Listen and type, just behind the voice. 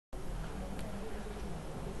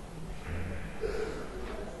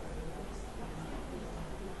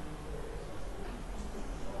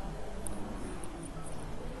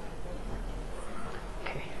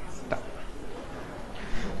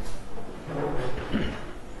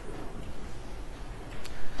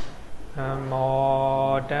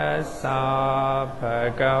tassa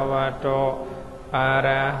bhagavato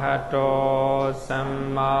arahato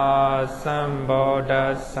samma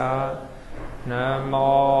sambuddhassa.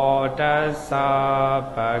 Namo tassa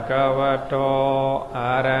bhagavato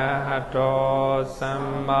arahato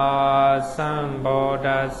samma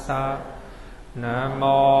sambuddhassa.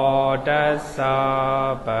 Namo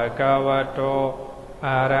tassa bhagavato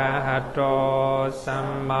arahato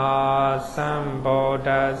samma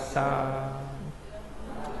sambuddhassa.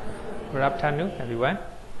 Good afternoon, everyone.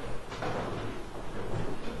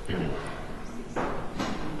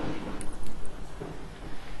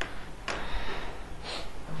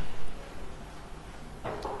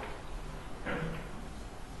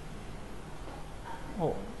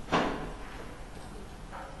 Oh.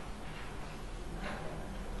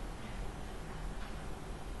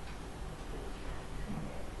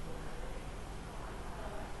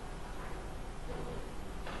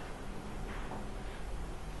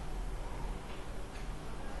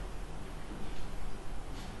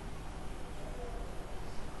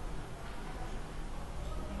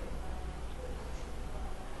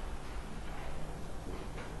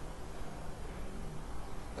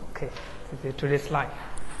 Okay, to this slide.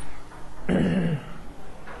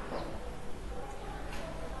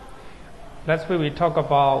 Last week we talked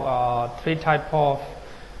about three types of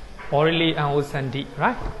bodily unwholesome,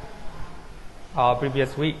 right?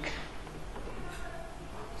 Previous week.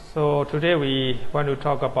 So today we want to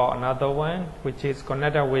talk about another one, which is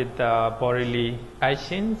connected with bodily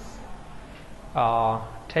actions,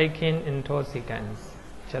 taking intoxicants,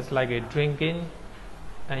 just like drinking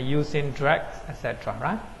and using drugs, etc.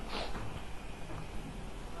 Right?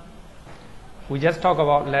 We just talk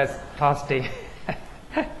about less thirsty.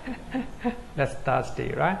 Less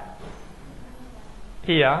thirsty, right?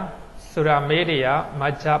 Here, surāmeraya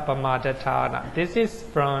majja pamadatthana. This is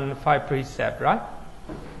from 5 precepts, right?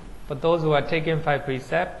 For those who are taking 5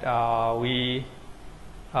 precepts, you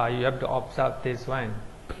have to observe this one.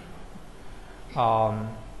 Bhikkhu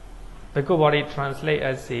Bodhi translate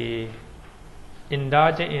as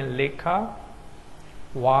indulging in liquor,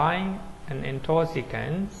 wine, and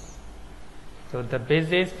intoxicants. So the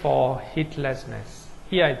basis for heedlessness.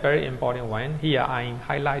 Here is very important one. Here I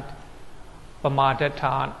highlight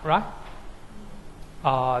pamadatthana, right?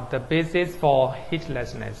 The basis for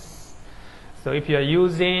heedlessness. So if you are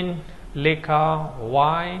using liquor,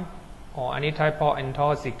 wine, or any type of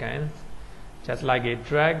intoxicants, just like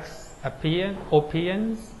drugs,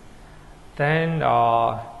 opiates, then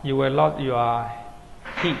you will lose your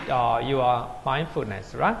heed, your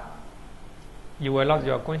mindfulness, right? You will lose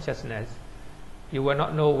your consciousness. You will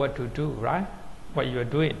not know what to do, right? What you are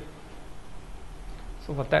doing.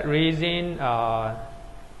 So for that reason,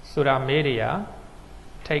 surāmeraya,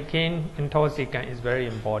 taking intoxicant, is very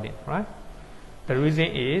important, right? The reason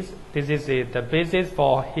is this is the basis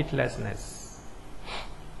for heedlessness.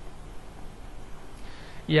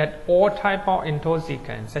 Yet all type of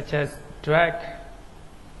intoxicants, such as drug,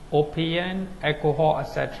 opium, alcohol,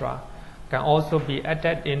 etc., can also be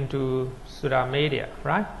added into surāmeraya,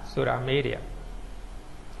 right? Surāmeraya.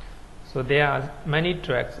 So there are many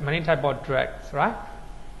drugs, many type of drugs, right?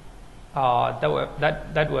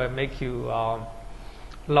 That will make you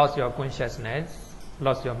lose your consciousness,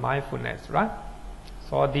 lose your mindfulness, right?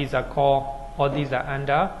 So all these are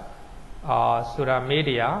under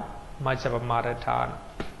surāmeraya majja pamadatthana.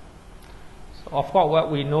 So of course,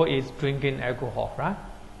 what we know is drinking alcohol, right?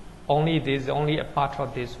 This is only a part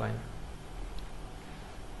of this one.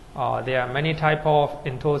 There are many type of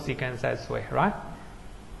intoxicants as well, right?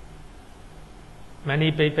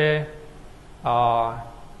 Many people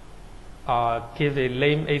give a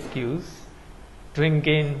lame excuse,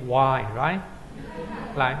 drinking wine, right?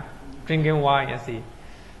 Like drinking wine, you see,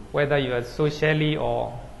 whether you are socially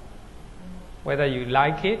or whether you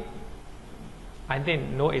like it. I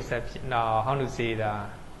think no exception. How to say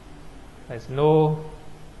that? There's no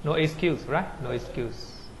excuse, right? No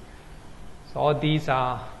excuse. So all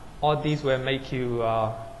these will make you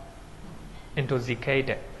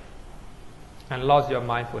intoxicated and lost your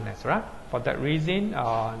mindfulness, right? For that reason,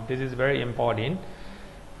 this is very important.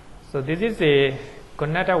 So this is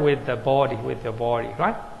connected with the body, with your body,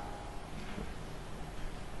 right?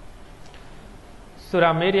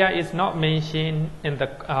 Surāmeraya is not mentioned in the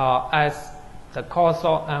as the cause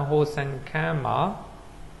of unwholesome karma,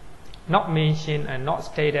 not mentioned and not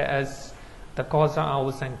stated as the cause of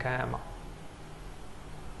unwholesome karma.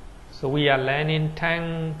 So we are learning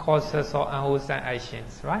 10 causes of unwholesome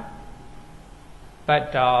actions, right?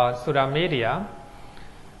 But surāmeraya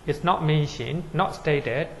is not mentioned, not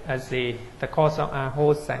stated as the cause of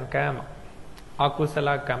unwholesome karma,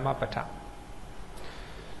 akusala kamma pata.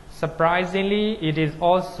 surprisingly, it is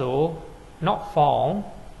also not found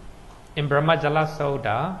in Brahmajala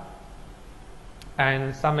Sutta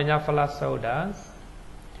and Samanyaphala Suttas,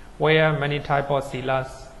 where many types of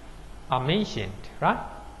silas are mentioned, right?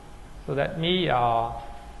 So that means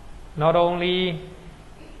not only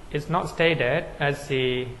it's not stated as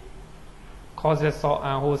the causes of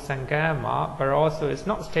unwholesome karma, but also it's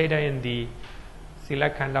not stated in the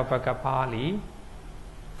Silakkhanda Pali,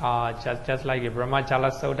 just like the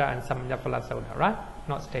Brahmajala Sutta and Samanyaphala Sutta, right?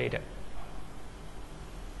 Not stated.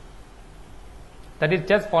 That is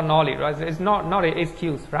just for knowledge, right? It's not an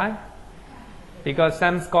excuse, right? Because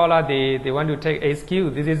some scholars they want to take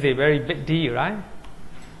excuse. This is a very big deal, right?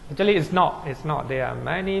 Actually, it's not. It's not. There are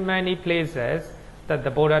many places that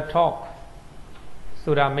the Buddha taught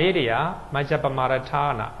surāmeraya,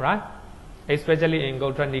 majjapamaratthana, right? Especially in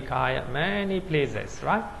Gautra Nikaya, many places,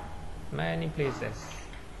 right? Many places.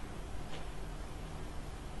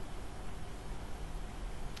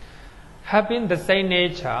 Having the same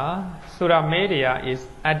nature, surāmeraya is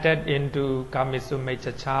added into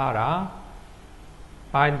Kamisummecchachara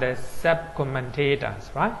by the sub-commentators,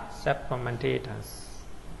 right? Sub-commentators.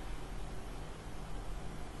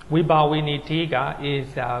 Vibhavinitika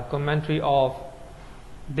is a commentary of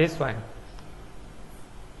this one,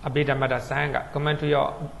 Abhidhamma Sangha, commentary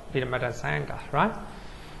of Abhidhamma Sangha, right?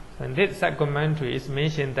 So in this sub-commentary is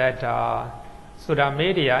mentioned that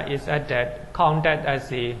surāmeraya is added, counted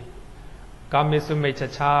as a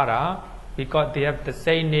Kamisummecchachara because they have the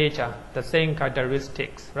same nature, the same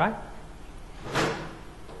characteristics, right?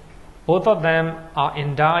 Both of them are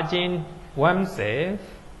indulging oneself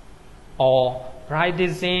or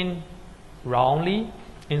practicing wrongly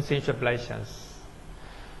in sensual pleasures.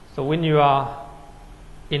 So when you are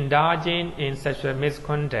indulging in sexual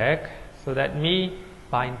misconduct, so that means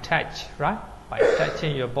by touch, right? By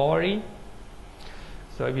touching your body.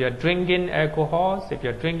 So if you are drinking alcohol, if you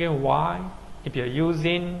are drinking wine, if you are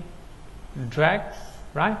using drugs,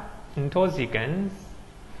 right? Intoxicants,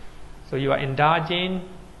 so you are indulging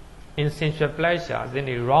in sensual pleasures in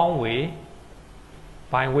the wrong way,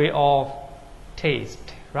 by way of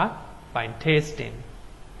taste, right? By tasting.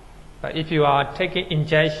 But if you are taking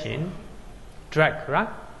ingestion, drug, right?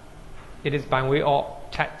 It is by way of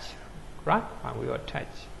touch, right? By way of touch.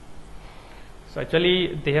 So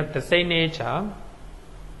actually they have the same nature.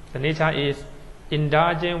 The nature is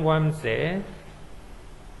indulging oneself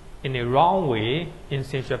in a wrong way in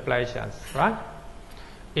sensual pleasures, right?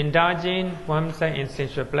 Indulging oneself in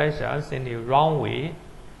sensual pleasures in a wrong way,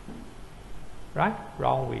 right?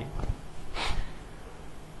 Wrong way.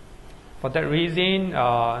 For that reason,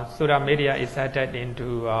 surāmeraya is added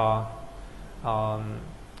into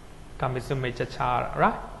Kamisummecchachara,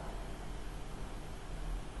 right?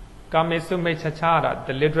 Kamisummecchachara,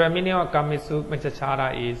 the literal meaning of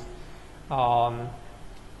Kamisummecchachara is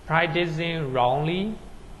practicing wrongly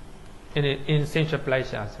in sensual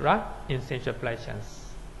pleasures, right? In sensual pleasures.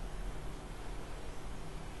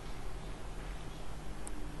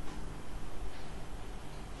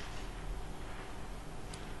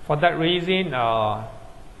 For that reason,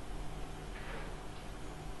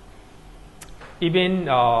 even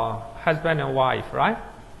husband and wife, right?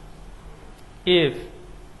 If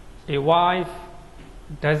a wife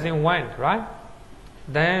doesn't want, right,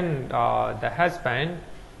 then the husband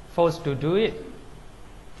forced to do it.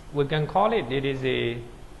 We can call it is a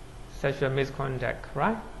sexual misconduct,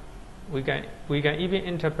 right? We can even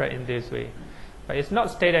interpret in this way, but it's not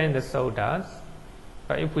stated in the suttas.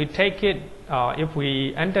 But if we take it, if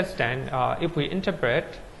we understand, if we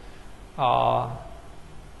interpret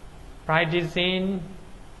practicing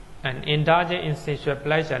and indulging in sexual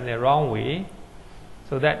pleasure in the wrong way,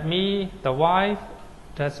 so that means the wife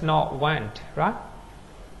does not want, right?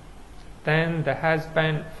 Then the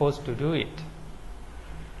husband forced to do it,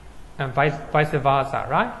 and vice versa,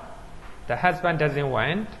 right? The husband doesn't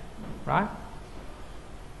want, right?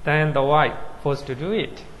 Then the wife forced to do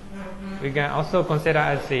it. We can also consider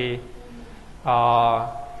as a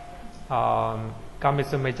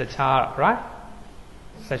Kamisummecchachara, right?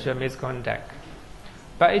 Sexual misconduct.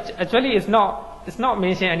 But it actually it's not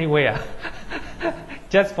mentioned anywhere.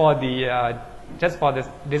 just for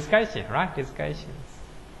the discussion, right? Discussions.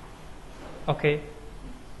 Okay.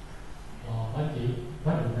 What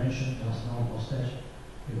you mentioned just now was that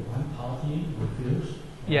if one party refused,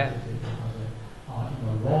 yeah, in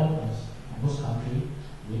the law in most countries,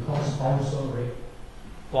 we call spousal rape.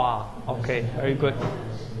 Wow. Okay. Very good.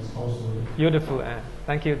 Beautiful.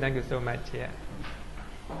 Thank you so much. Yeah.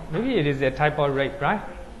 Maybe it is a type of rape, right?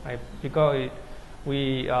 Because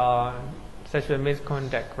we sexual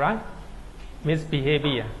misconduct, right?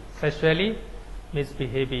 Misbehavior, sexually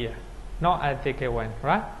misbehavior, not ethical one,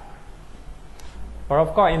 right? But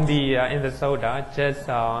of course, in the soda, just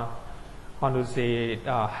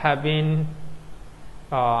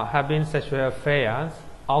having sexual affairs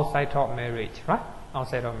outside of marriage, right?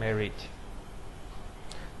 Outside of marriage.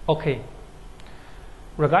 Okay.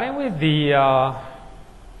 Regarding with the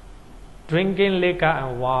drinking liquor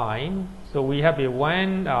and wine, so we have a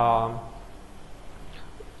one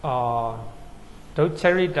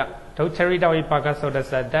Docharita Vipaka Sutta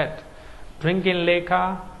said that drinking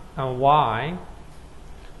liquor and wine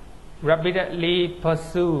repeatedly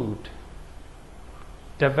pursued,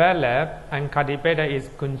 developed and cultivated is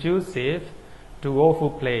conducive to woeful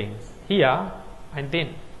planes. Here, I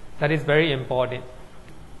think that is very important.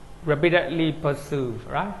 Repeatedly pursue,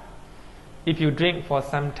 right? If you drink for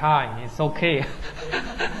some time, it's okay.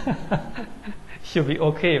 Should be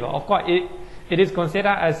okay, but of course it is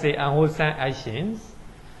considered as a unwholesome actions.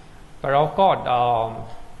 But of course,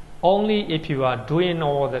 only if you are doing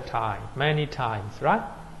all the time, many times, right?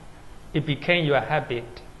 It became your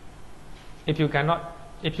habit. If you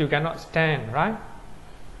cannot stand, right?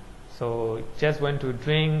 So just want to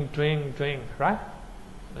drink, right?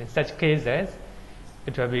 In such cases,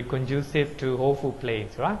 it will be conducive to woeful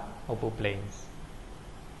planes, right? Woeful planes.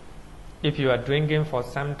 If you are drinking for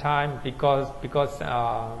some time because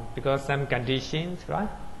some conditions, right?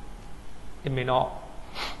 It may not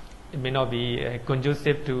be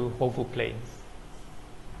conducive to woeful planes.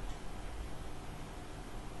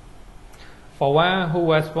 For one who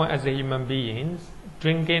was born as a human being,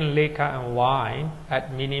 drinking liquor and wine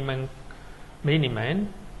at minimum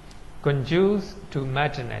conduces to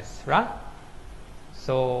madness, right?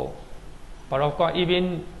 So, but of course,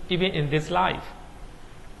 even in this life,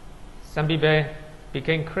 some people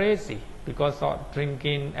became crazy because of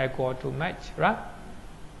drinking alcohol too much, right?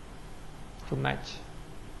 Too much.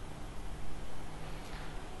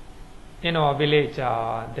 In our village,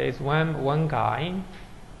 there is one guy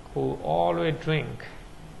who always drink.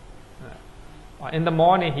 In the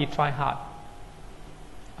morning, he try hard.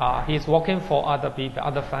 He's working for other people,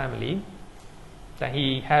 other family. That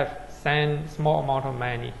he have sent small amount of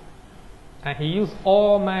money, and he use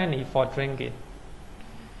all money for drinking.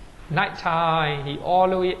 Night time, he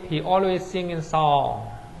always singing song,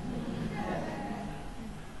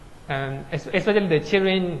 and especially the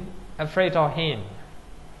children afraid of him.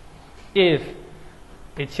 If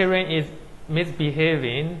the children is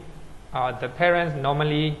misbehaving, the parents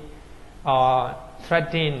normally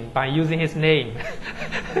threaten by using his name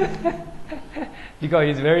because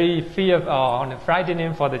he's very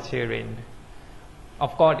frightening for the children.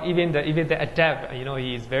 Of course, even the adept,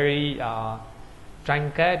 he is very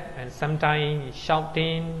drunkard and sometimes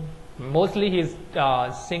shouting. Mostly he's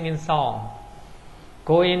singing song,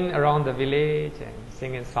 going around the village and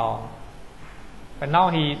singing song. But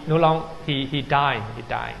now he died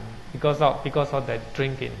because of the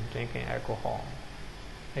drinking alcohol.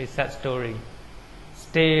 It's a sad story.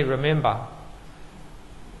 Stay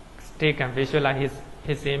can visualize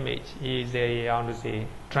his image. He is a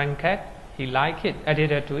drunkard. He like it,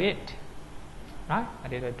 addicted to it, right?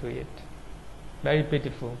 Addicted to it. Very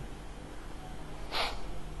beautiful.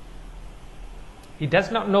 He does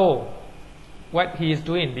not know what he is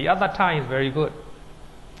doing. The other time is very good.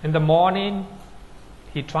 In the morning,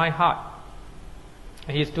 he try hard.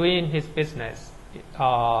 He is doing his business,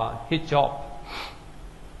 his job.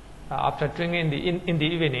 After drinking in the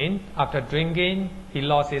evening, after drinking, he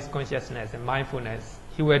lost his consciousness and mindfulness.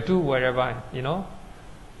 He will do whatever,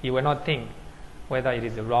 He will not think whether it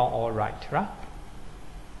is wrong or right, right?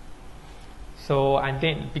 So I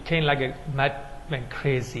think it became like a madman,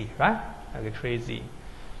 crazy, right? Like a crazy.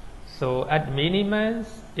 So at minimum,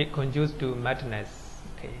 it conduces to madness.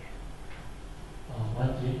 Okay.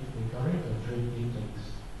 Bhante, regarding the drinking things,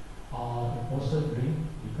 the person drink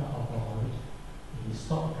become alcoholic. He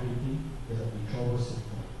stopped drinking, there's a withdrawal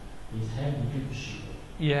symptom. His hand begins to shiver.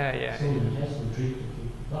 Yeah. So he has to drink to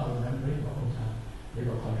keep. But remembering the whole time, they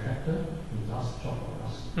got contractor, he last job for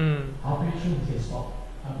us. How many drinks he stop?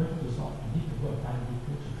 I'm going to stop. You need to go and find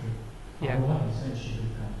people to drink. Otherwise, he said she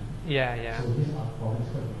will come. Yeah. So these are problems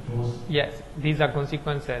for withdrawals. Yes, these are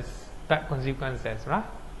consequences, bad consequences, right?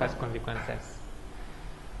 Bad consequences.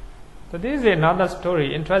 So this is another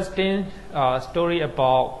story, interesting story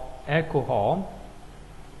about alcohol.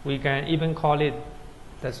 We can even call it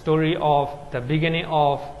the story of the beginning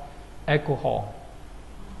of alcohol.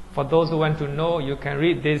 For those who want to know, you can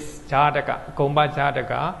read this Jataka, Gomba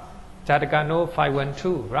Jataka, Jataka no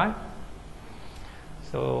 512, right?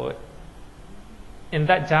 So in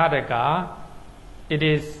that Jataka, it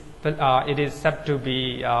is said to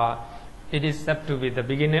be the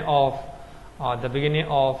beginning of the beginning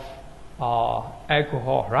of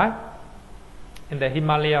alcohol, right? In the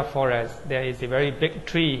Himalaya forest, there is a very big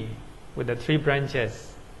tree with the 3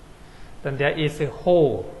 branches. Then there is a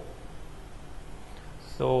hole.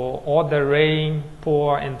 So all the rain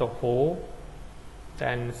pour in the hole.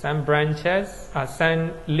 Then some branches,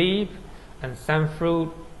 some leaf, and some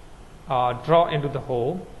fruit drop into the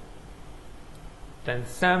hole. Then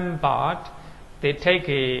some bird, they take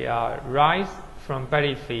a rice from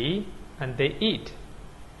berry field and they eat.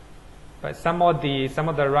 But some of the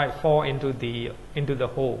rice fall into the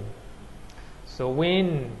hole. So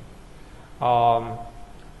when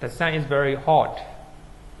the sun is very hot,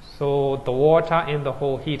 so the water in the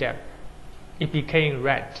hole heat up. It became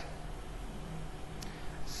red.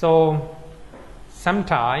 So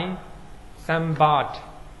sometimes some bird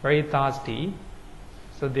very thirsty,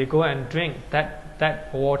 so they go and drink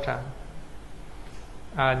that water.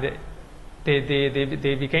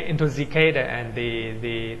 They became intoxicated and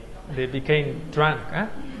they became drunk,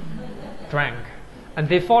 and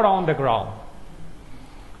they fall on the ground.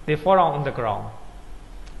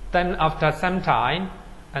 Then after some time,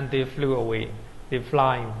 and they flew away. They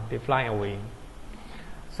fly away.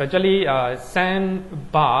 So actually, some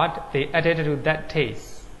bird they added to that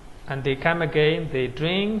taste, and they come again. They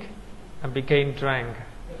drink and became drunk.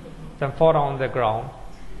 Then fall on the ground.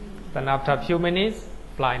 Then after a few minutes,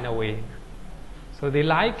 flying away. So they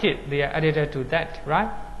like it. They are added to that, right?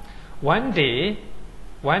 One day,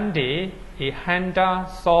 a hunter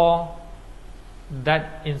saw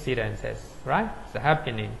that incidences, right? It's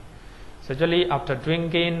happening. So actually, after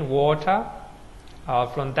drinking water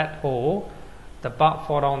from that hole, the bird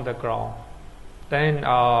fall on the ground. Then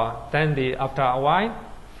after a while,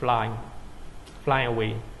 flying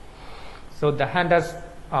away. So the hunter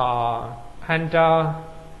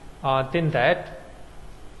think that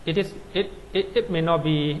it may not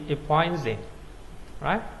be a poison,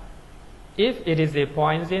 right? If it is a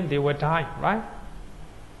poison, they will die, right?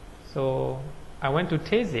 So I went to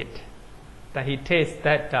taste it. Then he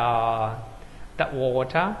tasted that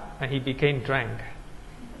water and he became drunk.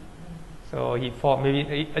 So he fall.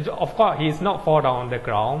 Of course, he is not fall down on the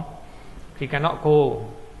ground. He cannot go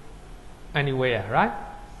anywhere, right?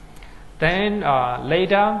 Then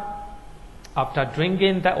later, after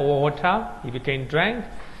drinking that water, he became drunk.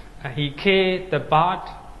 And he killed the bird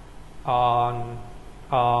on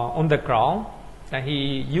the ground, and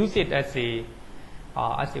he used it as a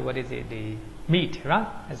the meat, right?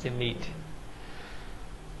 As a meat.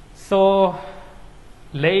 So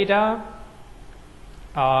later,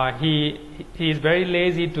 he is very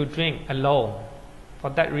lazy to drink alone.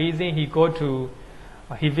 For that reason, he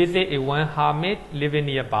visit a one hermit living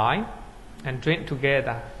nearby, and drink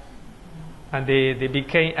together, and they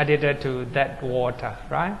became addicted to that water,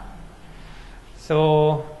 right?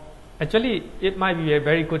 So actually, it might be a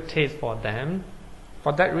very good taste for them.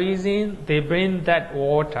 For that reason, they bring that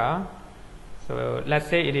water. So let's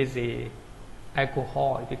say it is a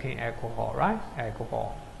alcohol. It became alcohol, right?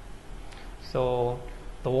 Alcohol. So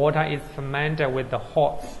the water is fermented with the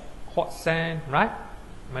hot sand, right?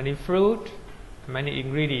 Many fruit, many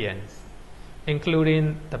ingredients,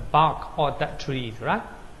 including the bark of that tree, right?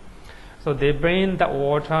 So they bring that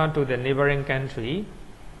water to the neighboring country,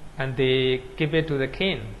 and they give it to the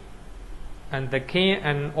king. And the king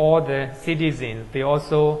and all the citizens, they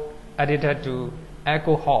also addicted to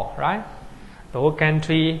alcohol, right? The whole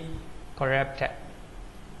country corrupted.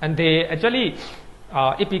 And they actually,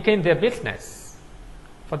 it became their business.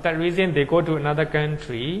 For that reason, they go to another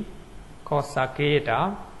country called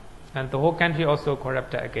Saketa, and the whole country also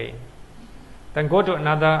corrupted again. Then go to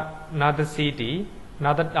another city,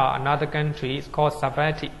 another country, it's called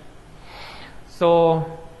Savatthi.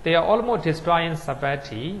 So they are almost destroying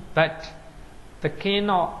Savatthi, but the king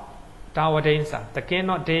of Tawadensa, the king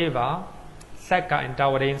of Deva, Sakka and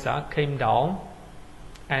Tawadensa came down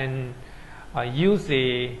and used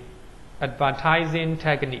the advertising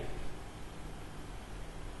technique,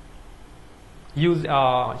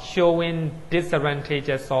 showing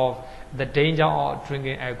disadvantages of the danger of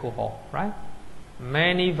drinking alcohol, right?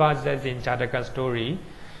 Many verses in Jataka story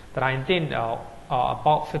that I think are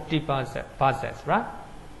about 50 verses, right?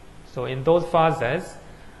 So in those verses,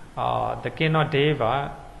 the king of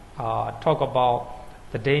Deva talk about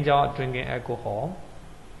the danger of drinking alcohol.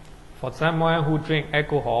 For someone who drink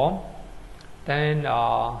alcohol, then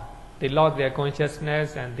they lost their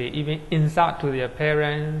consciousness and they even insult to their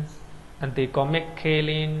parents, and they commit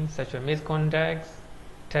killing, sexual misconduct,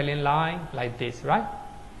 telling lie, like this, right?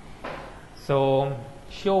 So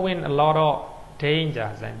showing a lot of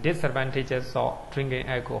dangers and disadvantages of drinking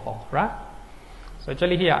alcohol, right? So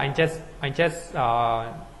actually here I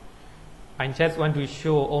I just want to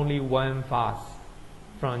show only one verse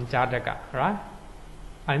from Jataka, right?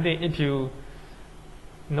 I think if you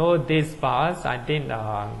know this verse, I think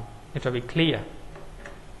it will be clear.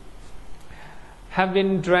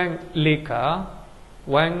 Having drank liquor,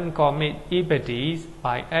 one commit iniquities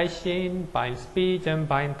by action, by speech, and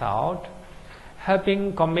by thought.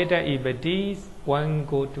 Having committed iniquities, one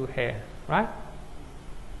go to hell, right?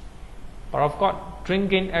 But of course,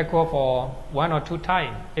 drinking alcohol for 1 or 2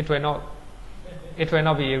 times, it will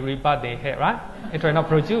not be a rebirth in hell, right? It will not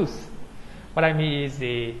produce. What I mean is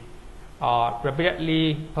the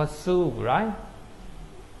repeatedly pursue, right?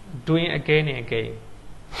 Doing again and again.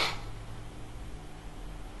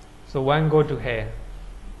 So one go to hell.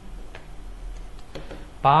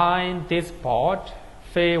 Buying this pot,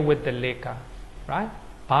 fill with the liquor, right?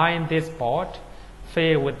 Buying this pot,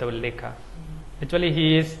 fill with the liquor. Actually,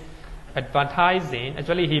 he is advertising.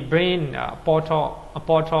 Actually, he bring a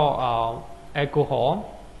bottle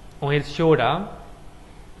alcohol on his shoulder,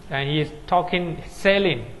 and he is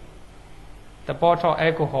selling the bottle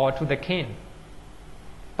alcohol to the king.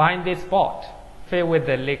 Buying this pot, fill with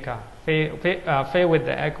the liquor, fill with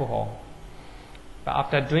the alcohol. But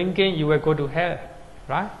after drinking, you will go to hell,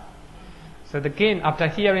 right? So the king, after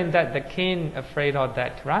hearing that, the king afraid of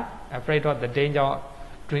that, right? Afraid of the danger of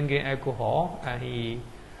drinking alcohol, and he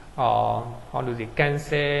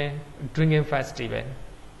cancel drinking festival.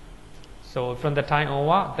 So from the time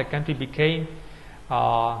onward, the country became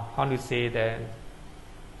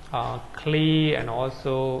clean and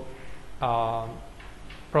also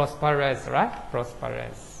prosperous, right?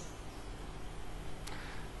 Prosperous.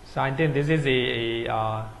 So I think this is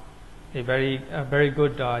a very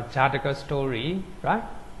good Jataka story, right?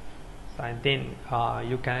 So I think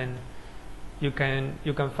you can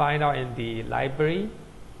find out in the library,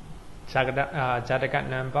 Jataka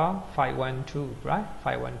number 512, right?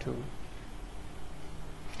 512.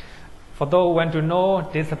 For those who want to know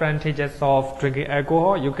disadvantages of drinking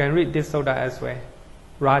alcohol, you can read this sutta as well,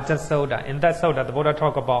 Raja Sutta. In that sutta, the Buddha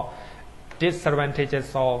talk about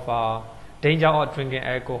disadvantages of danger of drinking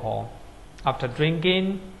alcohol. After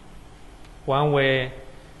drinking, one will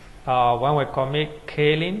commit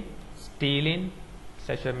killing, stealing,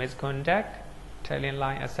 sexual misconduct, telling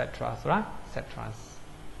lies, etc. Right? etc.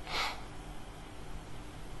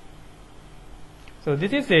 So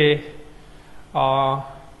this is a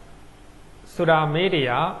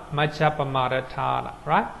surāmeraya maccappamadātāna,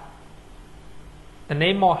 right? The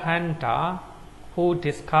name of hunter who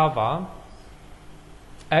discover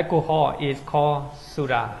alcohol is called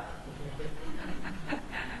Sura.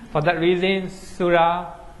 For that reason,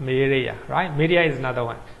 surāmeraya, right? Meraya is another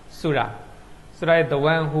one. Sura. Sura is the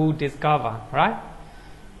one who discover, right?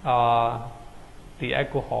 The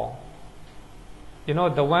alcohol. You know,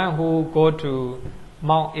 the one who go to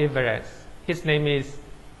Mount Everest, his name is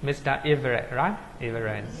Mr. Everest, right?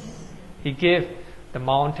 Everest. He gave the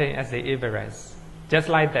mountain as the Everest. Just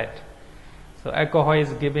like that. So alcohol is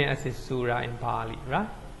given as a Sura in Pali, right?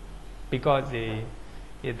 Because he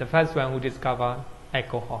is the first one who discovered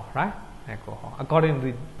alcohol, right? Alcohol. According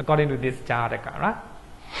to this Jataka, right?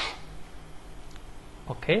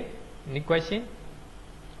 Okay. Any question?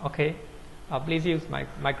 Okay. Please use my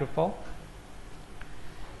microphone.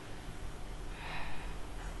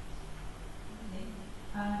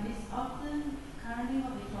 It's often currently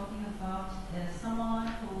what we're talking about is someone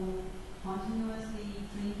who continuously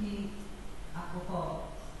drinking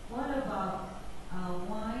alcohol. What about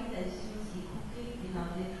wine that is used in cooking in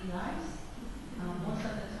our daily lives? Most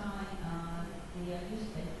of the time they are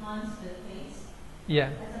used to enhance the taste. Yeah.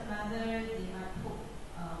 As a mother, they might cook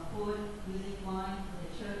food using wine for the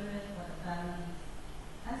children, for the family.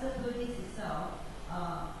 As a Buddhist itself,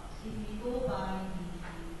 if we go by the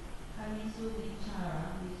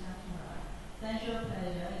Vihara, sensual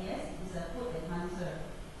pleasure, yes, is a food enhancer,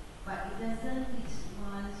 but it doesn't lead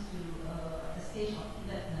one to a stage of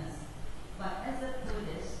heatedness. But as a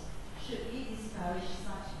Buddhist, should we discourage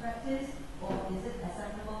such practice, or is it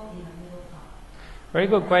acceptable in the middle path? Very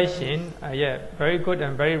good question. Yeah, very good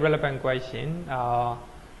and very relevant question.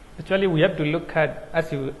 Actually, we have to look at,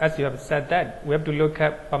 as you have said that, we have to look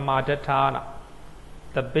at pamadātāna,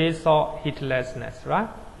 the base of heedlessness, right?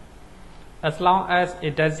 As long as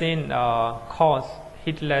it doesn't cause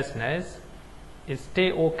heedlessness, it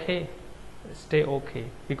stay okay. Stay okay,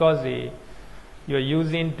 because you are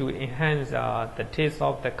using to enhance the taste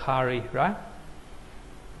of the curry, right?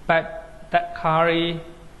 But that curry,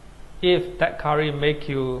 if that curry make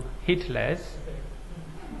you heedless,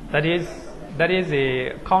 that is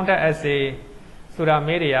a counted as a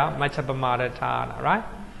surāmeraya maccappamadātāna, right?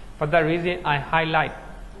 For that reason, I highlight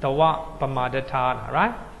the word pamadātāna,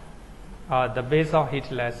 right? the base of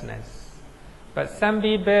heedlessness. But some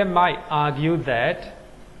people might argue that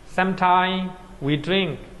sometimes we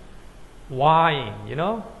drink wine,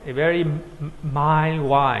 a very mild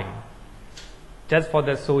wine, just for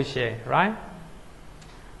the social, right?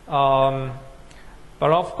 But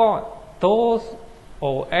of course, those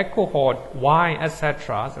or alcohol, wine,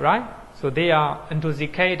 etc., right? So they are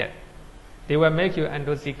intoxicated. They will make you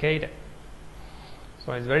intoxicated.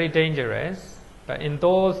 So it's very dangerous. But in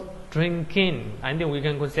those drinking, I think we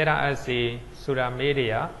can consider as a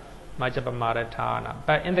surāmeraya, majjapamaratthana.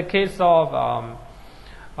 But in the case of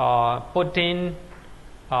putting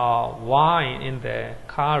wine in the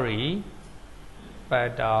curry,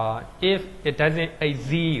 but if it doesn't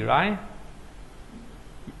exceed, right?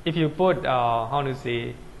 If you put,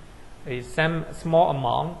 a some small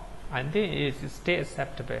amount, I think it is still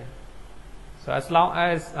acceptable. So as long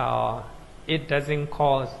as it doesn't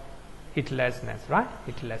cause heedlessness, right?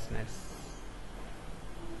 Heedlessness.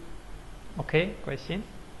 Okay, question?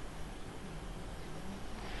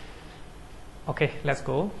 Okay, let's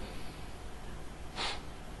go.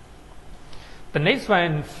 The next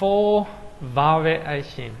one, 4 vowel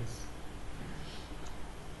actions.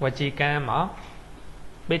 Vacīkamma,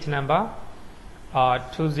 page number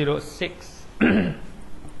 206.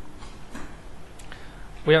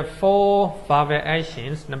 We have 4 vowel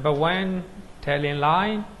actions. Number 1, telling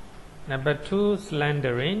lie. Number 2,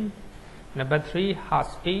 slandering. Number 3, hard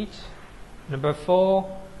speech. Number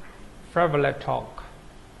 4, frivolous talk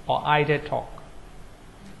or idle talk.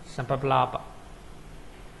 Sampaplapa.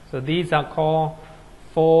 So these are called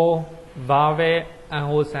 4 vowel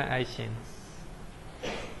unwholesome actions.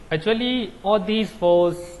 Actually, all these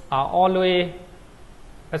 4 are always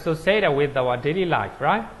associated with our daily life,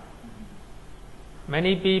 right?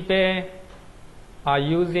 Many people are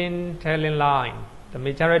using telling lie. The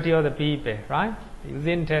majority of the people, right?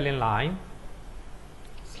 Using telling lie,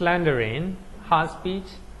 slandering, hard speech,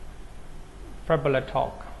 frivolous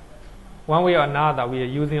talk. One way or another, we are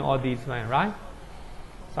using all these ones, right?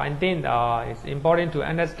 So I think it's important to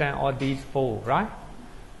understand all these 4, right?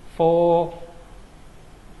 4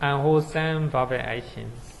 unwholesome vowel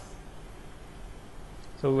actions.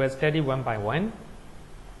 So we will study one by one.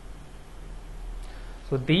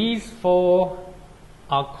 So these 4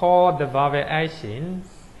 are called the vowel actions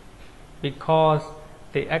because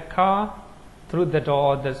they occur through the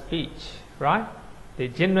door of the speech, right? They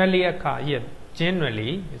generally occur here.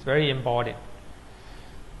 Generally, it's very important.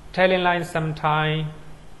 Telling lines sometimes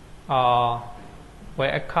will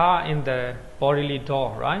occur in the bodily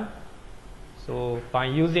door, right? So by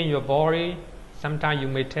using your body, sometimes you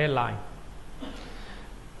may tell lie.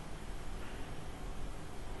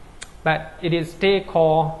 But it is still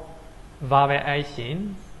called vowel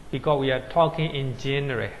actions because we are talking in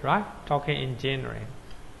general, right? Talking in general.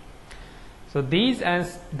 So these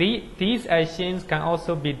actions can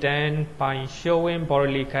also be done by showing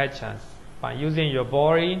bodily gestures. By using your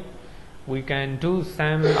body, we can do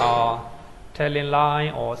some telling lie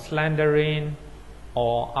or slandering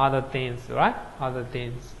or other things, right? Other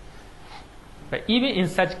things. But even in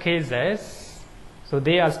such cases, so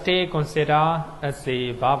they are still considered as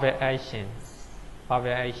a vowel actions. Vowel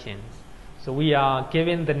actions. So we are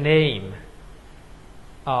giving the name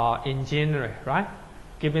in general, right?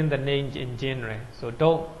 Giving the name in general. So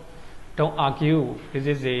don't argue. This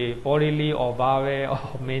is a bodily or vowel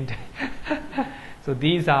or mental. So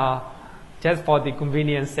these are just for the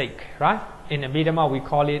convenience sake, right? In Abhidhamma we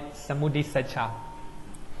call it samuddhisacca.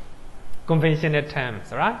 Conventional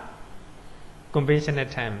terms, right? Conventional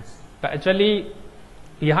terms. But actually,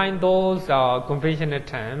 behind those conventional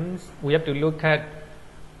terms, we have to look at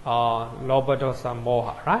lobha dosa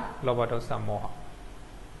moha, right? Lobha dosa moha.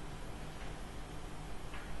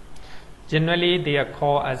 Generally, they are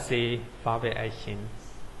called as a vowel actions.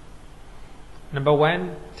 Number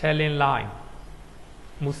 1, telling lie,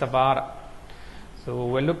 musāvāda. So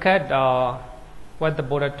we'll look at what the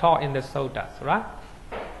Buddha taught in the suttas, right?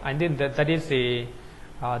 I think that is the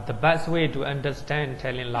best way to understand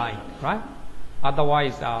telling lie, right?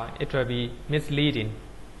 Otherwise, it will be misleading.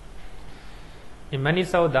 In many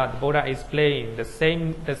suttas, the Buddha explained the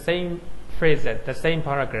same phrases, the same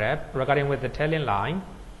paragraph regarding with the telling lie.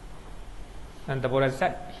 And the Buddha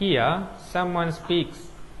said, here, someone speaks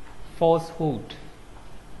falsehood,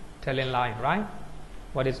 telling lie, right?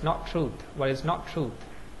 What is not truth? What is not truth?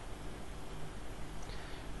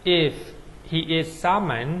 If he is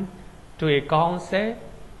summoned to a council,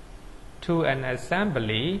 to an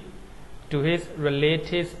assembly, to his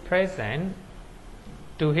relatives present,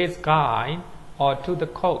 to his guide, or to the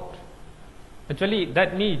court. Actually,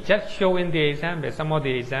 that means just showing the example, some of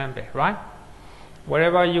the example, right?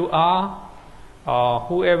 wherever you are,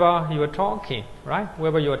 whoever you are talking, right?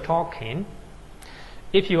 Whoever you are talking,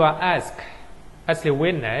 if you are asked as a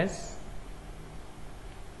witness,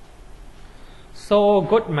 so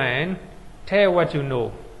good man, tell what you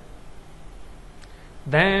know.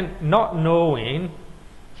 Then not knowing,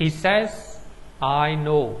 he says, I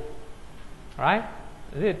know. Right?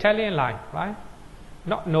 This is telling lie, right?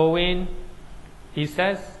 Not knowing, he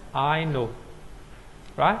says, I know.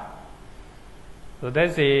 Right? So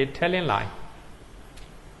that's a telling lie.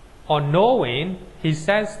 Or knowing, he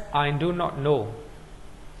says, I do not know.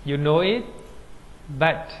 You know it,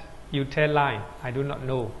 but you tell lie. I do not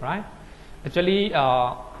know, right? Actually,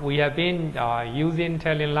 we have been using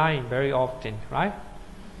telling lie very often, right?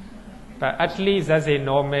 But actually, that's a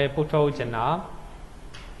normal puthojana.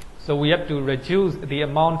 So we have to reduce the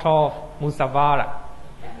amount of musāvāda,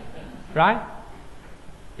 right?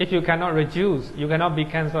 If you cannot reduce, you cannot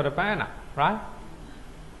become surāmeraya, right?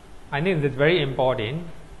 I think it's very important.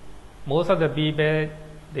 Most of the people,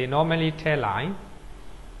 they normally tell lie.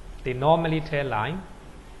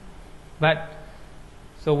 But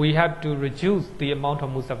so we have to reduce the amount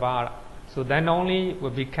of musāvāda. So then only we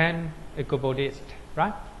become a good Buddhist,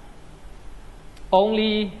 right?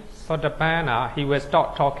 Only surāmeraya, he will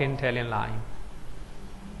stop talking, telling lie.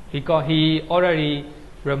 Because he already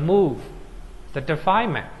removed the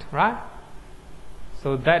defilement, right?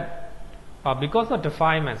 So that because of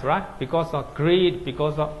defilements, right? Because of greed,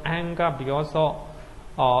 because of anger, because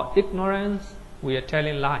of ignorance, we are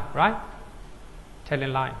telling lie, right?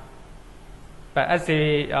 Telling lie. But as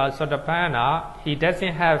a surāmeraya, he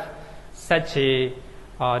doesn't have such a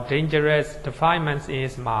dangerous defilements in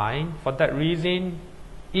his mind. For that reason,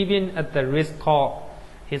 even at the risk of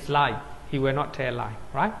his life, he will not tell lie,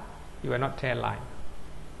 right? He will not tell lie.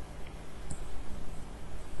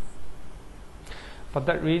 For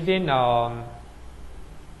that reason,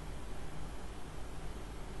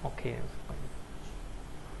 okay.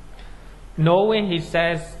 Knowing, he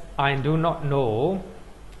says, I do not know.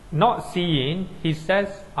 Not seeing, he says,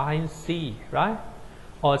 I see, right?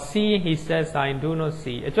 Or seeing, he says, I do not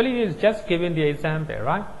see. Actually, he is just giving the example,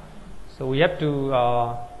 right? So we have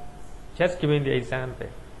to just giving the example.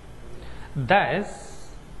 Thus,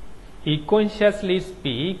 he consciously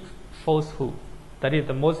speaks falsehood. That is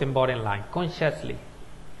the most important line. Consciously,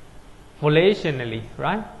 volitionally,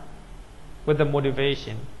 right? With the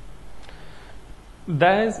motivation.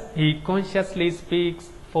 Thus, he consciously speaks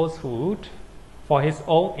falsehood for his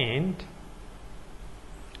own end,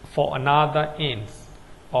 for another end,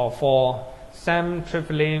 or for some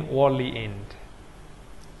trifling worldly end.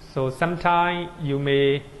 So sometimes you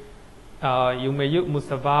may use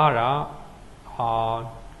musāvāda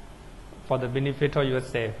for the benefit of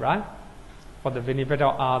yourself, right? For the benefit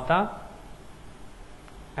of others,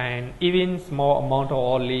 and even small amount of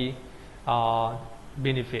worldly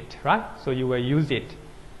benefit, right? So you will use it.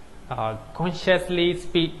 Consciously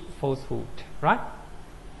speak falsehood, right?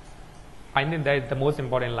 I think that is the most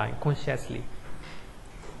important line. Consciously.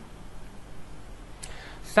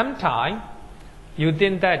 Sometimes you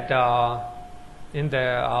think that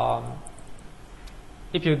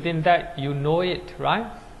if you think that you know it, right?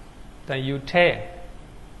 Then you tell.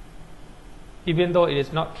 Even though it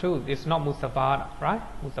is not true, it's not musāvāda, right?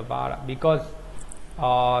 Musāvāda, because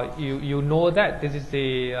you know that this is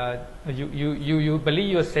a you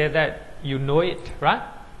believe you say that you know it, right?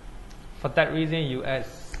 For that reason, you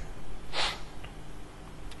ask.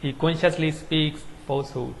 He consciously speaks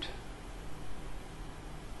falsehood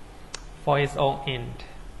for his own end.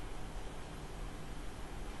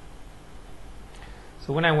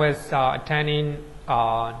 So when I was attending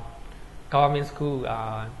government school,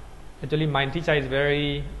 actually my teacher is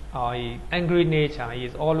very angry nature. He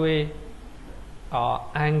is always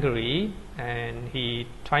angry, and he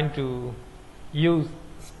trying to use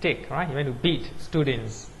stick, right? He want to beat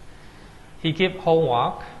students. He give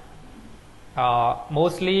homework.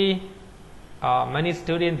 Mostly, many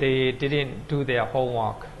students, they didn't do their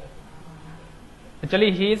homework.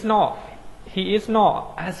 Actually, he is not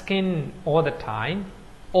asking all the time.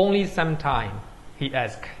 Only sometime he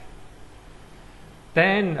asks.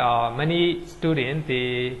 Then many students,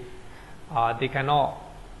 they cannot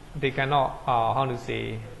how to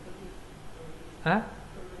say, huh?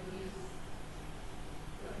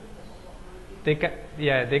 They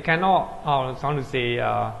cannot how to say,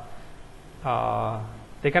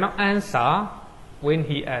 they cannot answer when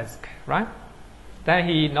he asks, right? Then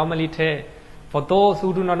he normally tell, for those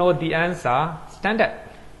who do not know the answer, stand up.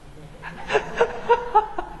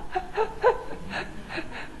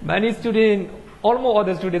 Many students, almost all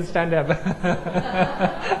the students stand up.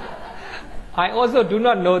 I also do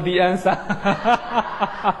not know the answer.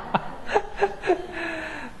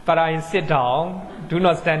 But I sit down, do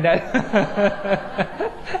not stand up.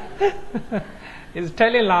 It's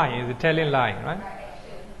telling lie, right?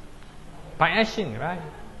 By action, right?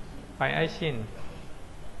 By action.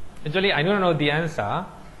 Actually, I don't know the answer,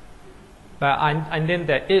 but and then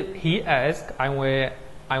that if he asks, I will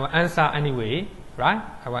answer anyway, right?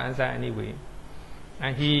 I will answer anyway.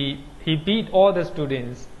 And he beat all the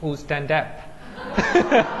students who stand up.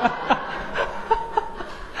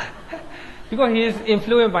 Because he is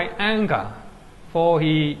influenced by anger, for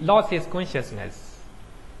he lost his consciousness.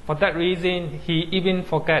 For that reason, he even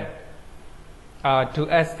forget to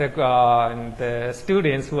ask the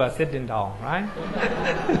students who are sitting down, right?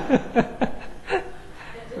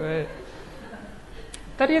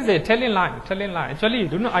 That is a telling lie. Actually,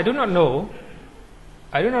 I do not know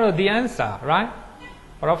the answer, right?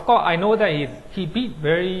 But of course, I know that he beat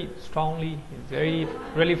very strongly. It's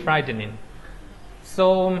really frightening.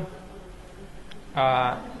 So,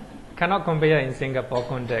 cannot compare in Singapore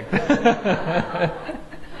context.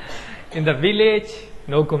 In the village,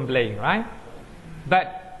 no complaint, right?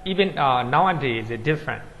 But even nowadays, it's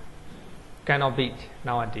different. Cannot beat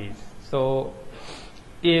nowadays. So,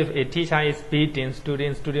 if a teacher is beating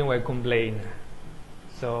students will complain.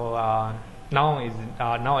 So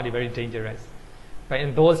nowadays very dangerous. But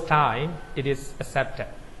in those times, it is accepted.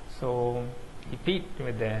 So he beat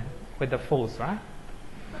with the force, right?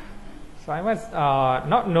 So I was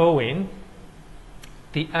not knowing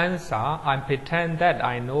the answer. I pretend that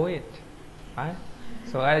I know it, right?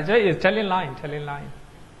 So actually, it's telling lie.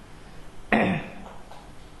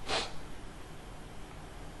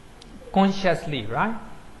 Consciously, right?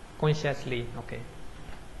 Consciously, okay.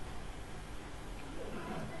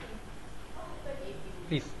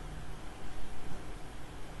 Please.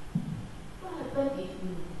 What happens if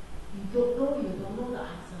you don't know the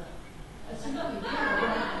answer? Assume you got the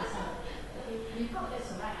wrong answer. You thought that's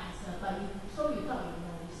the right answer, but you thought you know,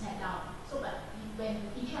 you sat down. So, but when the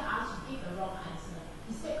teacher asks, you give the wrong answer.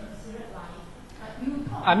 Is that considered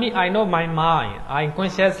lying? I know my mind. I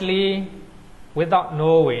consciously, without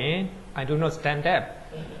knowing, I do not stand up.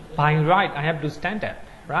 By right, I have to stand up,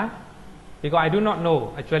 right? Because I do not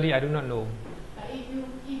know. Actually, I do not know. But if you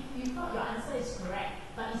thought your answer is correct,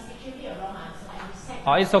 but it's actually a wrong answer, and you said.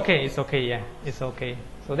 Oh, it's okay. Yeah, it's okay.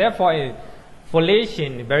 So therefore,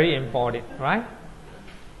 volition is very important, right?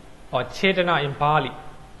 Or cetana in Pali.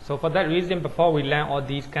 So for that reason, before we learn all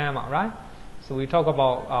these karma, right? So we talk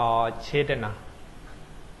about cetana.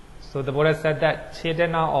 So the Buddha said that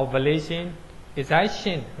cetana or volition is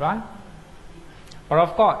action, right? But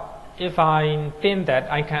of course, if I think that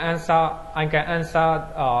I can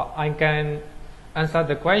answer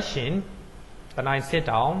the question, then I sit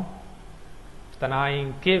down, then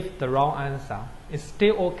I give the wrong answer. It's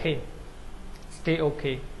still okay.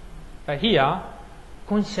 But here,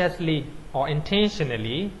 consciously or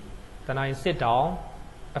intentionally, then I sit down,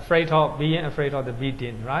 being afraid of the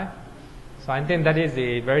beating, right? So I think that is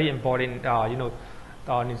a very important,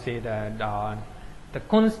 the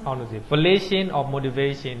volition or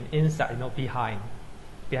motivation inside, behind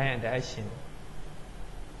the action.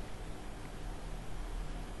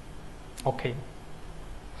 Okay.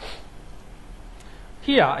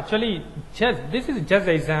 Here, actually, this is just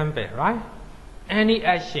an example, right? Any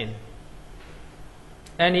action.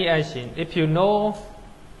 If you know,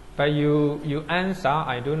 but you answer,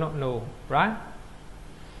 I do not know, right?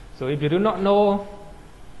 So if you do not know,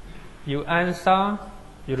 you answer,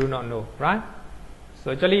 you do not know, right?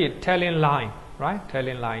 So actually, telling lie, right?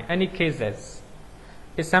 Telling lie. Any cases,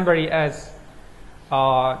 if somebody asks,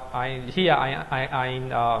 I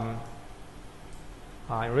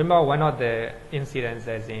remember one of the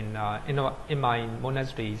incidences in my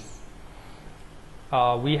monasteries.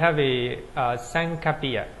 We have a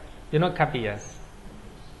Sankappiya. You know Kappiyas?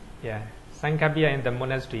 Yeah, Sankappiya in the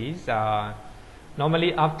monasteries.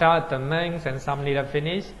 Normally, after the monks and some leaders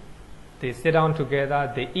finish, they sit down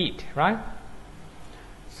together, they eat, right?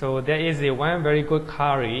 So there is one very good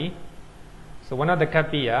curry. So one of the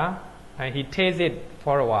Kappiya, and he tastes it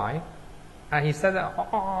for a while, and he said,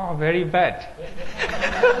 "Oh, very bad,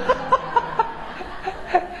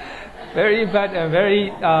 very bad, and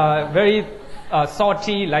very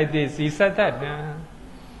salty like this." He said that.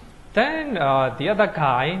 Then the other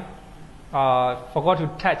guy forgot to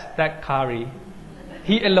touch that curry.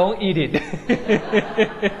 He alone eat it.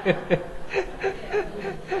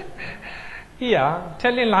 Here,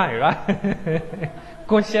 telling lie, right?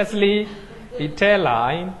 Consciously, he tell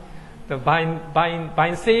lie.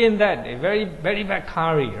 By saying that, a very bad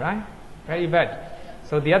curry, right? Very bad.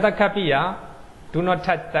 So the other Kappiya, do not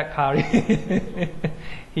touch that curry.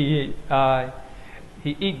 he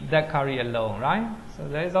eat that curry alone, right? So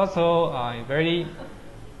there is also very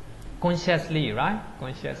consciously, right?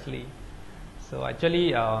 Consciously. So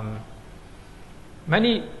actually,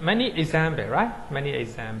 many examples, right? Many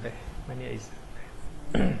examples.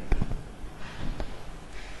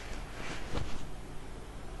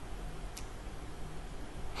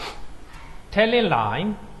 Telling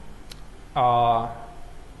line,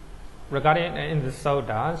 regarding in the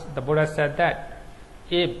Suttas, the Buddha said that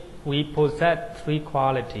if we possess three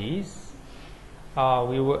qualities,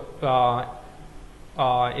 it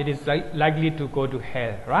is likely to go to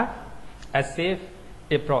hell, right? As if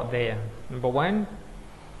it brought there. Number one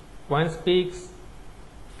speaks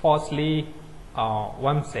falsely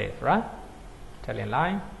oneself, right? Telling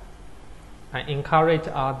lie, and encourage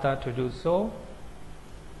others to do so,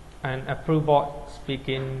 and approve of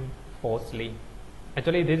speaking falsely.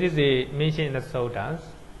 Actually, this is mentioned in the Suttas.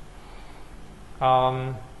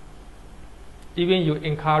 Even you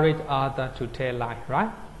encourage others to tell lie,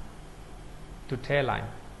 right? To tell lie.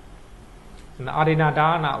 In the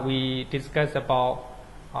Adinadana, we discuss about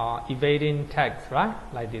evading tax, right?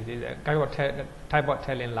 Like this is a type of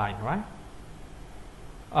telling lie, right?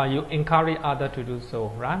 You encourage others to do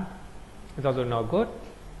so, right? It's also not good.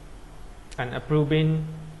 And approving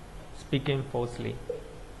speaking falsely.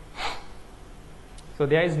 So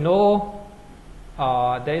there is no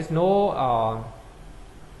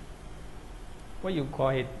what you call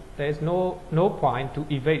it? There is no point to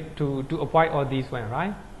evade to avoid all these ones,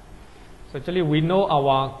 right? So actually, we know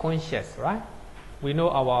our conscience, right? We know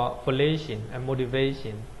our volition and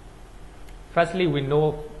motivation. Firstly, we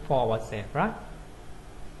know for ourselves, right?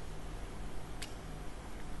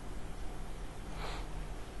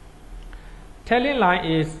 Telling lie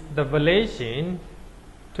is the volition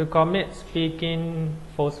to commit speaking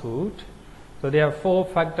falsehood. So there are 4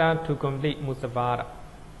 factors to complete musāvāda.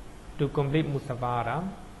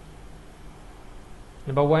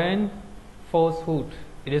 Number 1, falsehood.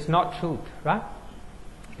 It is not truth, right?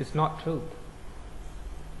 It's not truth.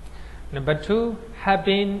 Number 2,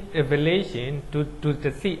 having a volition to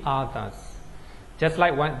deceive others. Just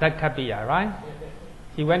like that Kapiya, right?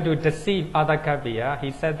 He went to deceive other Kapiya.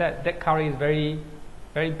 He said that curry is very,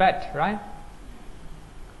 very bad, right?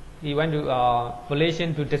 He went to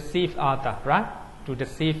volition to deceive others, right? To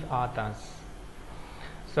deceive others.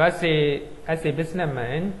 So as a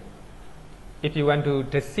businessman, if you want to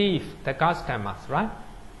deceive the customers, right?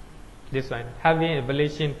 This one, having a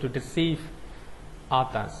volition to deceive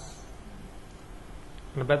others.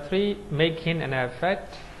 Number 3, making an effort.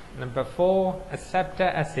 Number 4,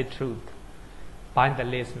 accepted as a truth by the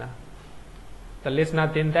listener. The listener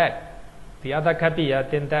think that, the other Kapiya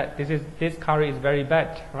think that this curry is very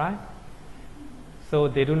bad, right? So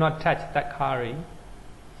they do not touch that curry.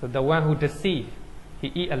 So the one who deceive, he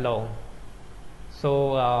eat alone.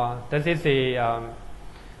 So this is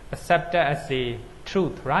accepted as a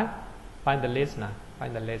truth, right? By the listener.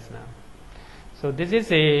 So this is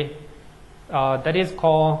that is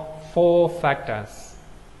called 4 factors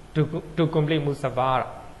to complete musāvāda.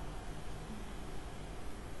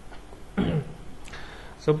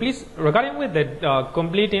 So please, regarding with the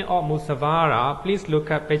completing of musāvāda, please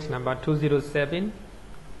look at page number 207.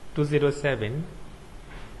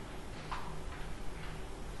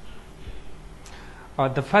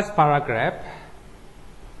 The first paragraph.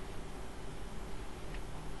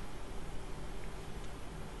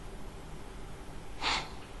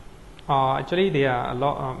 Actually, there are a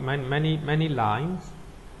lot, many lines.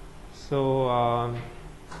 So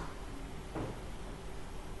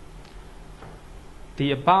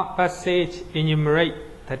the above passage enumerate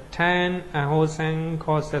the 10 unwholesome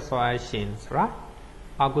causes or actions, right?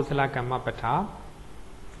 Akusala kammapata.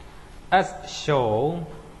 As shown,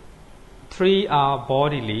 3 are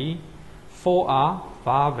bodily, 4 are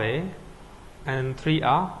verbal, and 3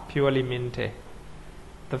 are purely mental.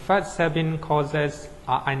 The first 7 causes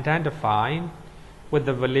are identified with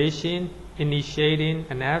the volition initiating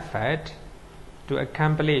an effort to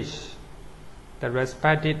accomplish the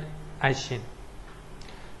respected action.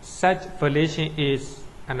 Such volition is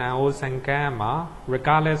an unwholesome karma,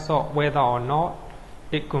 regardless of whether or not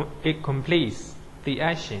it completes the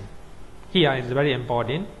action. Here is very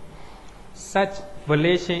important. Such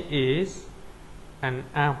volition is an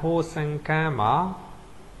unwholesome karma,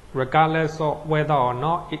 regardless of whether or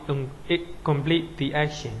not it completes the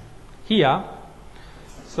action. Here,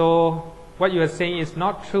 so what you are saying is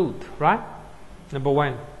not truth, right? Number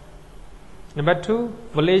 1. Number 2,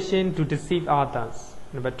 volition to deceive others.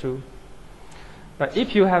 Number 2. But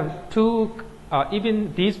if you have 2,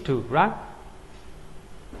 even these 2, right?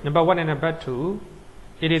 number 1 and number 2,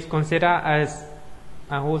 it is considered as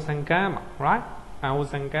unwholesome karma, right?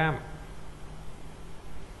 Unwholesome karma.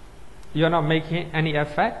 You are not making any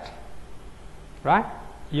effect, right?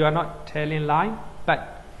 You are not telling lie,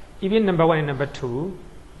 but even number 1 and number 2,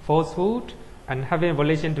 falsehood and having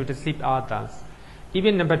relation to deceive others.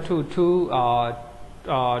 Even number 2,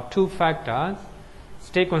 two factors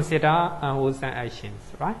still consider unwholesome actions,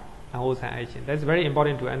 right? Unwholesome actions. That's very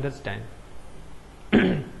important to understand.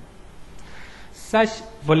 Such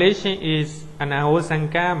relation is an unwholesome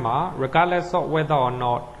karma, regardless of whether or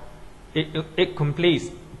not it completes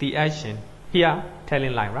the action. Here,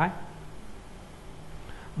 telling lie, right?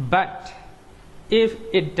 But if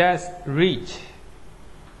it does reach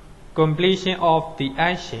completion of the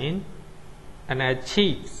action and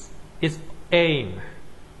achieves its aim,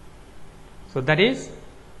 so that is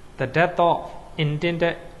the death of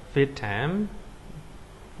intended victim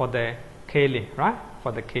for the killing, right?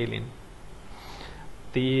 For the killing.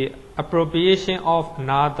 The appropriation of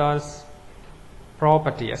another's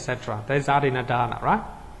property, etc. That is adinadana, right?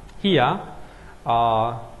 Here,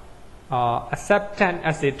 acceptance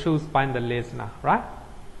as a truth by the listener, right?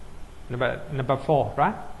 Number 4,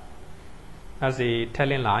 right? As a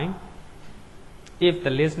telling line. If the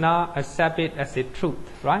listener accepts it as a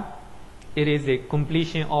truth, right? It is a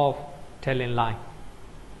completion of telling lie.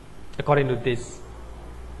 According to this,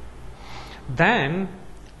 then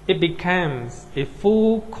it becomes a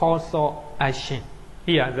full causal action.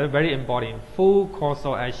 Here, they're very important. Full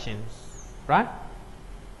causal actions, right?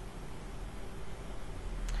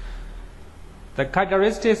 The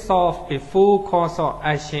characteristics of a full causal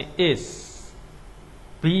action is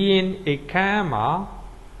being a karma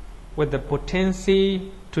with the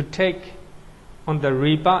potency to take on the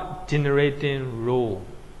rebirth generating role.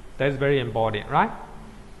 That's very important, right?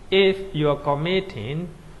 If you are committing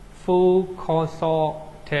full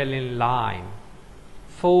causal telling lie,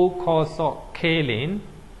 full causal killing,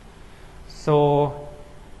 so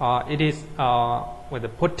it is with the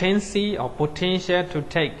potency or potential to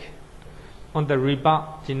take on the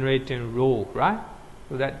rebirth generating role, right?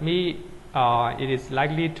 So that means it is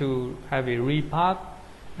likely to have a rebirth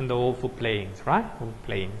in the awful planes, right? Awful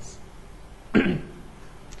planes.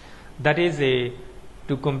 That is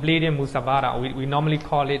to completing musāvāda. We normally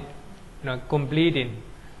call it, completing.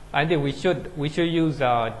 I think we should use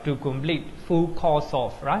to complete full course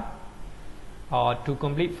of, right? Or to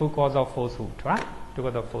complete full course of falsehood, right? To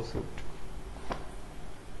go to falsehood.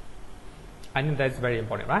 I think that's very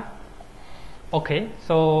important, right? Okay,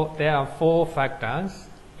 so there are 4 factors.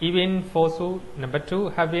 Even falsehood, number 2,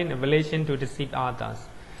 having a relation to deceive others.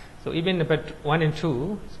 So even number 1 and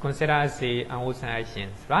 2 is considered as the unwholesome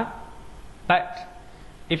actions, right? But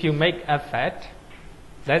if you make effort,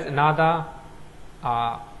 that's another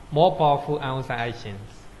more powerful unwholesome actions.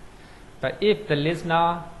 But if the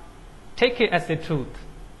listener take it as the truth,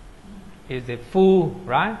 is the full,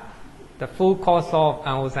 right? The full course of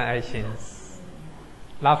unwholesome actions.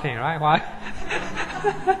 Laughing, right? Why?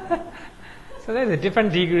 So there's a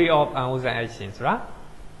different degree of unwholesome actions, right?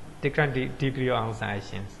 Different degree of unwholesome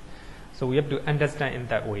actions. So we have to understand in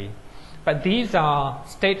that way. But these are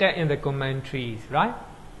stated in the commentaries, right?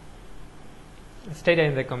 Stated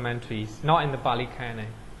in the commentaries, not in the Pali Canon.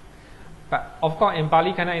 But of course, in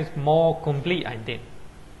Pali Canon is more complete, I think.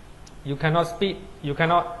 You cannot speak, you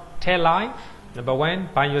cannot tell lie. Number 1,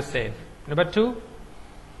 by yourself. Number 2,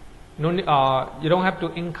 you don't have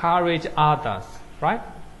to encourage others, right?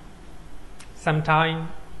 Sometimes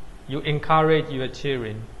you encourage your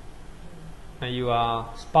children and you are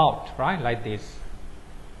spout, right? Like this.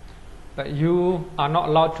 But you are not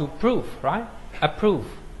allowed to prove, right? Approve.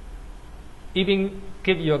 Even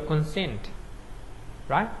give your consent,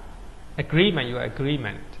 right? Agreement, your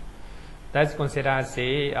agreement. That's considered as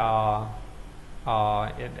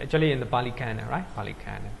actually in the Pali Canon, right? Pali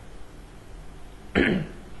Canon.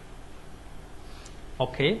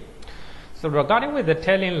 Okay. So regarding with the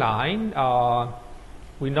telling line,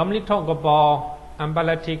 we normally talk about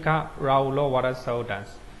Ambalatika Raulo Vada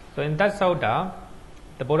Sodas. So in that soda,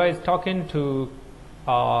 the Buddha is talking to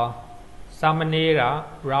Samanera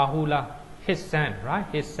Rahula, his son, right?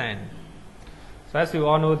 His son. So as you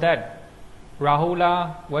all know that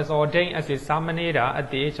Rahula was ordained as a Samanera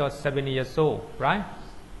at the age of 7 years old, right?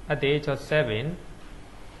 At the age of 7.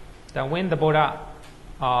 Then when the Buddha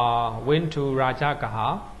went to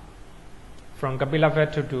Rajagaha, from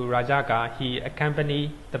Kapilavatthu to Rajagaha, he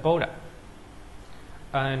accompanied the Buddha.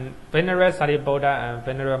 And Venerable Sariputta and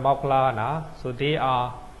Venerable Mangala, so they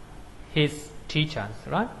are his teachers,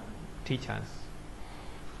 right? Teachers.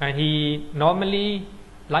 And he normally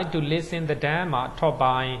liked to listen the Dhamma taught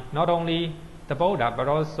by not only the Buddha, but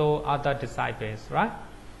also other disciples, right?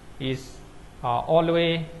 Is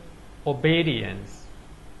always obedience,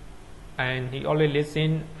 and he always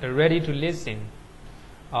listen, ready to listen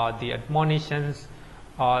the admonitions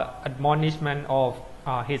or admonishment of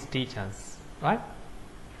his teachers, right?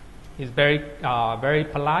 He's very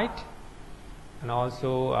polite, and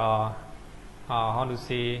also how to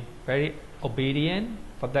say, very obedient.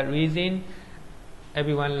 For that reason,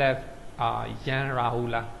 everyone left young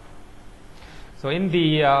Rahula. So in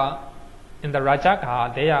the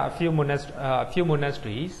Rajagha, there are a few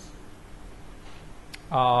monasteries.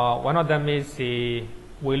 One of them is the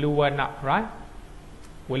Veluvana, right?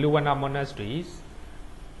 Veluvana monasteries.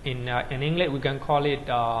 In English, we can call it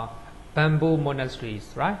bamboo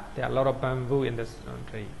monasteries, right? There are a lot of bamboo in this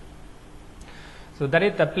country. So that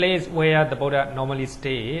is the place where the Buddha normally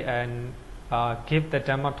stay and give the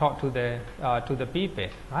Dhamma talk to the people,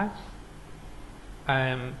 right?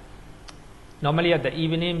 Normally at the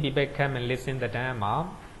evening, people come and listen to the Dhamma,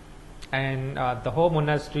 and the whole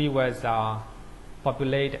monastery was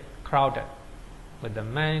populated, crowded with the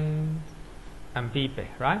men and people,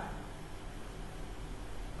 right?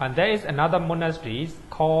 And there is another monastery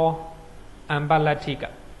called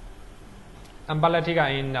Ambalatika.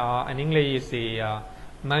 Ambalatika in English is the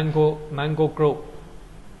mango grove.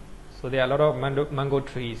 So there are a lot of mango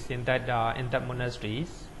trees in that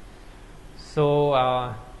monasteries. So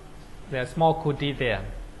there are small kuti there.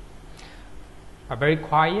 Are very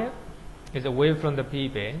quiet. It's away from the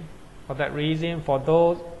people. For that reason, for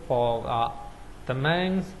the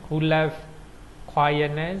monks who love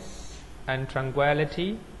quietness and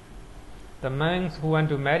tranquility, the monks who want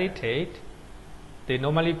to meditate, they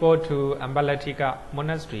normally go to Ambalatika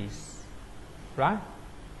monasteries, right?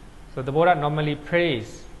 So the Buddha normally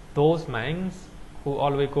praise those monks who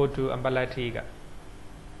always go to Ambalatika.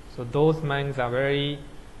 So those monks are very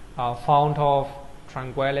fond of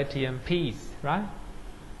tranquility and peace, right?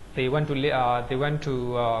 They want to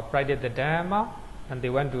practice the Dhamma, and they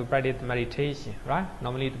want to practice meditation, right?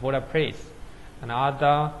 Normally the Buddha prays, and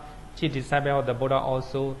other chief disciples of the Buddha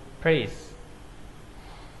also prays.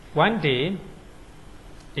 One day,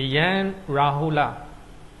 a young Rahula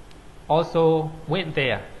also went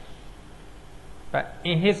there, but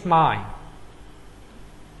in his mind,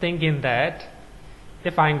 thinking that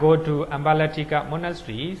if I go to Ambalatika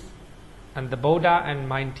monasteries, and the Buddha and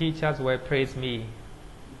my teachers will praise me.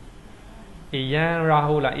 A young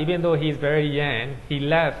Rahula, even though he is very young, he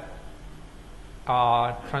left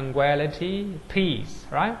tranquility, peace,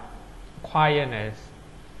 right? Quietness,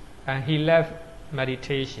 and he left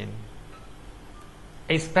meditation,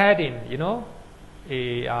 expecting,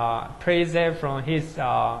 a praise from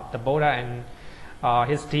the Buddha and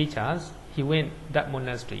his teachers. He went that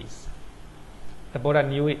monasteries. The Buddha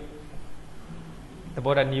knew it.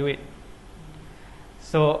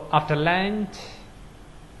 So after lunch,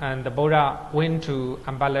 and the Buddha went to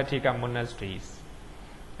Ambalatika monasteries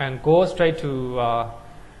and go straight to a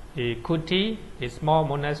kuti, a small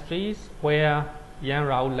monasteries where young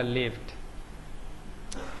Rahula lived.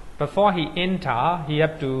 Before he enter, he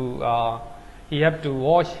have to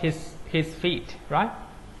wash his feet, right?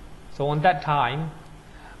 So on that time,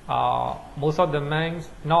 most of the monks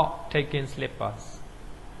not taking slippers,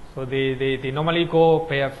 so they normally go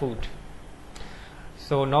barefoot.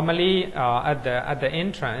 So normally at the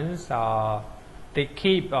entrance, they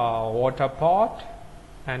keep a water pot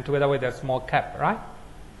and together with a small cap, right?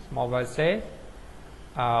 Small vase.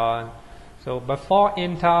 So before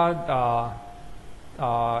enter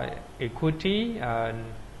a kuti,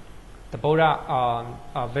 the Buddha,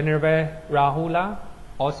 Venerable Rahula,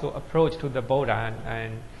 also approached to the Buddha,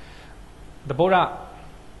 and the Buddha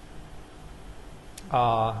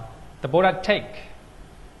take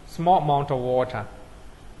small amount of water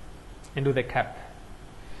into the cup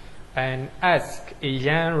and ask a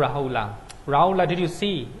young Rahula, did you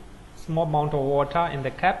see small amount of water in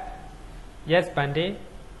the cup? Yes, Bhante.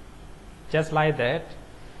 Just like that,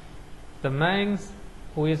 the monks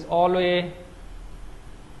who is always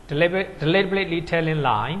deliberately telling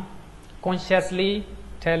lie, consciously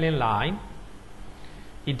telling lie,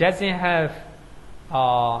 he doesn't have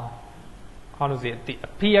the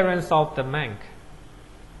appearance of the monk,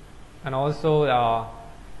 and also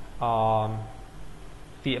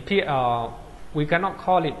we cannot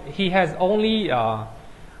call it. He has only on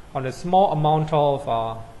a small amount of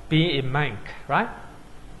being a monk, right?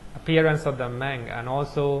 Appearance of the monk, and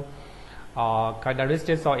also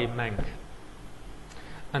characteristics of a monk.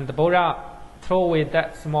 And the Buddha throw away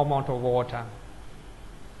that small amount of water.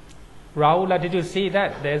 Rahula, did you see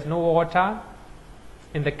that? There is no water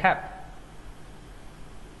in the cup.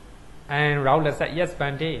 And Rahula said, yes,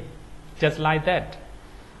 Bhante. Just like that,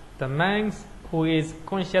 the monk who is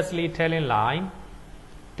consciously telling lie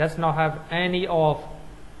does not have any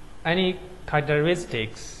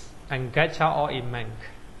characteristics and gacha or a monk.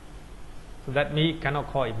 So that we cannot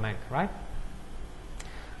call it monk, right?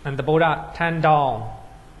 And the Buddha turned down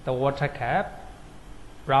the water cap.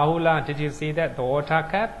 Rahula, did you see that? The water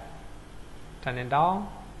cap? Turn it down.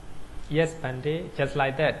 Yes, Bhante, just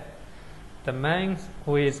like that. The monk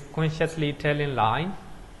who is consciously telling lie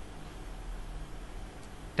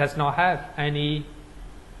does not have any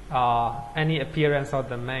appearance of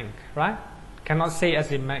the monk, right? Cannot say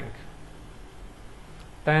as a monk.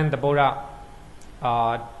 Then the Buddha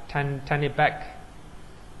turn it back,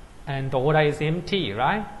 and the water is empty,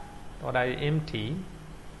 right? The water is empty.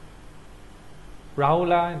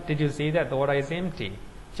 Rahula, did you see that the water is empty?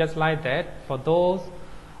 Just like that, for those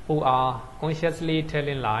who are consciously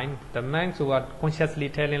telling lie, the monks who are consciously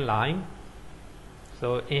telling lie,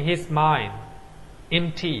 so in his mind,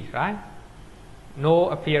 empty, right? No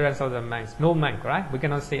appearance of the monks, no monk, right? We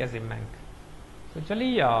cannot say as a monk. So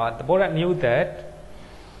actually, the Buddha knew that.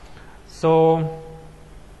 So,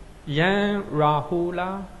 young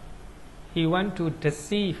Rahula, he went to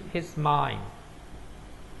deceive his mind.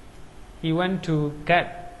 He went to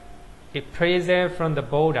get a pleasure from the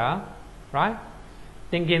Buddha, right?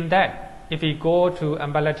 Thinking that if he go to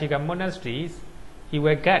Ambalatika monasteries, he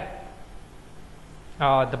will get,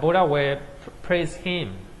 the Buddha will praise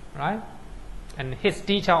him, right? And his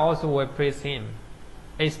teacher also will praise him,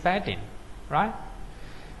 expecting, right?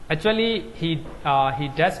 Actually, he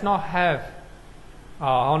does not have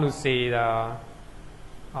the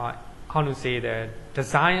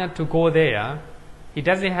desire to go there. He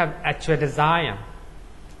doesn't have actual desire,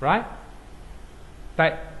 right?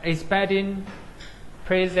 But expecting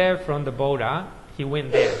praise from the Buddha, he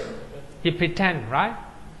went there. He pretend, right?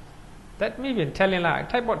 That maybe telling lie,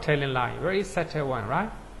 type of telling lie, very subtle one, right?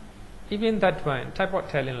 Even that one, type of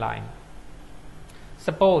telling lie.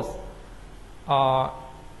 Suppose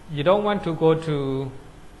you don't want to go to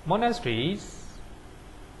monasteries,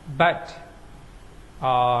 but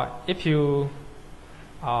if you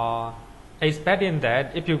expecting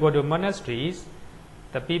that if you go to monasteries,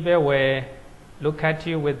 the people will look at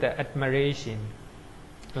you with the admiration,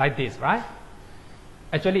 like this, right?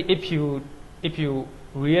 Actually, if you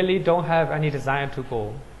really don't have any desire to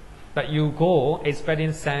go, but you go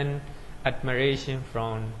expecting some admiration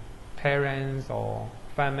from parents or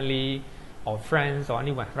family or friends or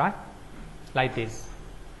anyone, right? Like this.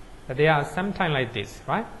 But they are sometimes like this,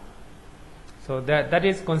 right? So that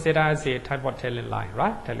is considered as a type of telling lie,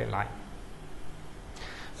 right? Telling lie.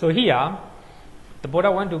 So here, the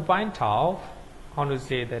Buddha want to point out how to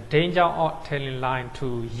say the danger of telling lie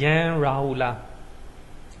to young Rahula.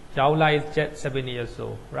 Rahula is just 7 years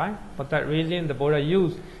old, right? For that reason, the Buddha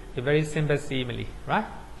used a very simple simile, right?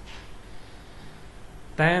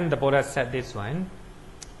 Then the Buddha said this one,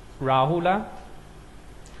 Rahula,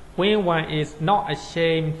 when one is not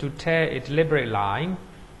ashamed to tell a deliberate lie,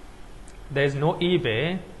 there is no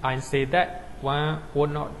evil, I say that one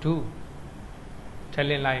would not do.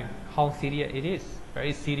 Telling lie, how serious it is,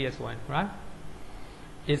 very serious one, right?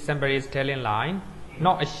 If somebody is telling lie,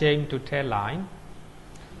 not ashamed to tell lie,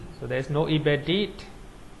 so there is no evil deed,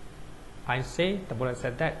 I say, the Buddha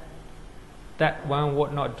said that one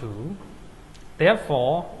would not do.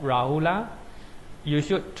 Therefore, Rahula, you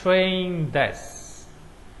should train this.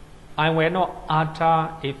 I will not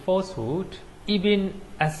utter a falsehood, even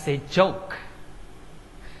as a joke.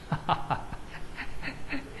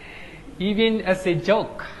 Even as a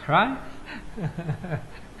joke, right?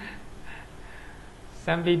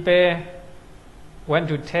 Some people want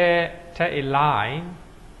to tell a lie,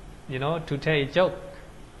 to tell a joke,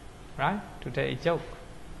 right? To tell a joke.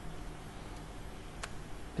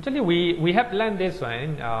 Actually, we have learned this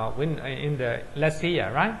one when in the last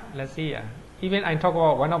year, right? Last year. Even I talk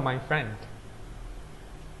about one of my friends.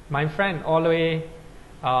 My friend always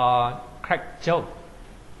crack joke.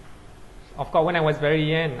 Of course, when I was very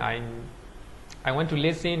young, I want to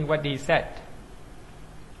listen what he said.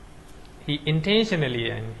 He intentionally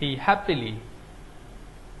and he happily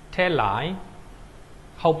tell lie,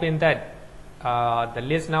 hoping that the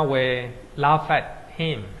listener will laugh at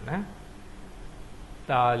him.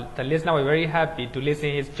 The listener was very happy to listen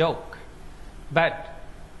to his joke, but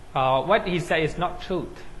what he said is not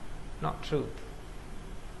truth, not truth.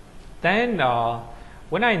 Then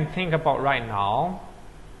when I think about right now,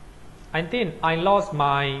 I think I lost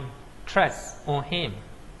my trust on him.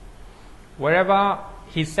 Wherever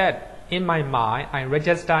he said in my mind, I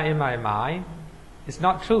register in my mind, it's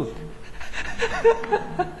not truth.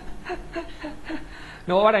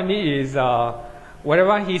 No, what I mean is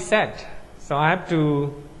whatever he said. So I have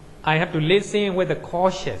to listen with a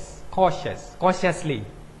cautiously,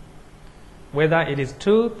 whether it is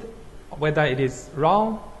truth, whether it is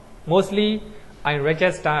wrong. Mostly, I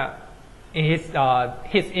register in his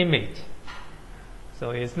image.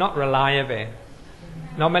 So it's not reliable.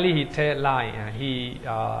 Normally he tell lie. He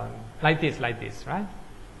like this, right?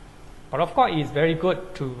 But of course, he's very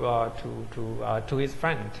good to his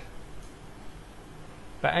friend.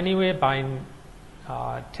 But anyway, by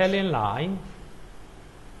telling lie,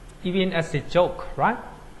 even as a joke, right?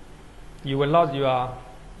 You will lose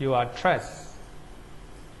your trust.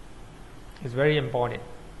 It's very important.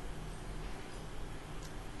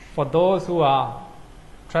 For those who are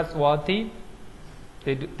trustworthy,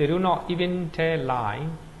 they do not even tell lie,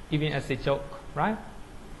 even as a joke, right?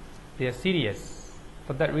 They are serious.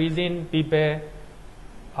 For that reason, people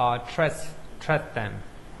trust them.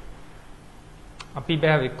 People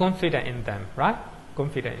have confidence in them, right?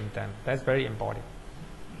 Confidence in them. That's very important.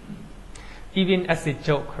 Even as a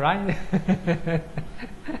joke, right?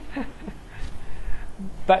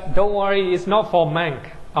 But don't worry, it's not for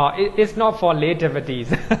monk. It's not for lay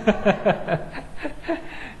devotees.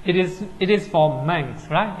 It is for monks,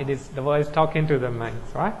 right? It is the word is talking to the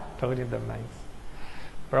monks, right? Talking to the monks.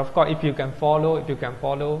 But of course, if you can follow, it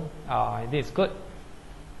is good.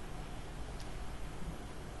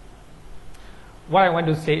 What I want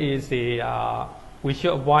to say is we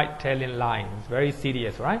should avoid telling lies. Very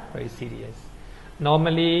serious, right? Very serious.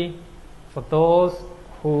 Normally, for those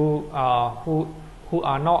who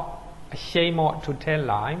are not ashamed to tell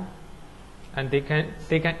lies, and they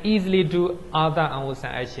can easily do other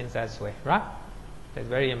unwholesome actions as well, right? That's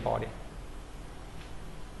very important.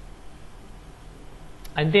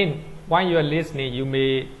 And then while you are listening, you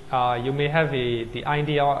may have the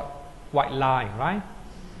idea of white line, right?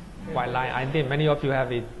 White line. I think many of you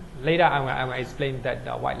have it. Later I will explain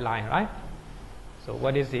that white line, right? So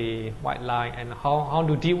what is the white line and how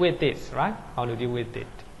to deal with this, right? How to deal with it.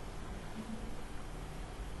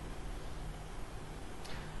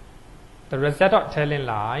 The result of telling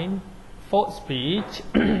lie, false speech,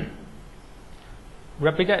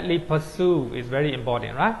 repeatedly pursue is very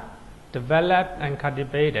important, right? Developed and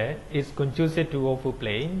cultivated is conducive to awful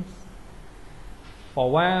planes.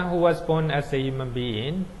 For one who was born as a human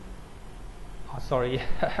being,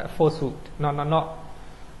 falsehood,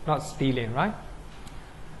 not stealing, right?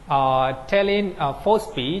 Telling false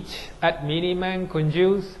speech at minimum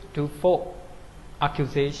conduces to false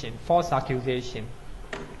accusation.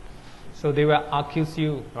 So they will accuse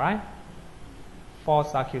you, right?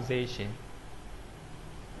 False accusation.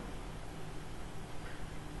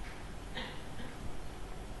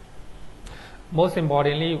 Most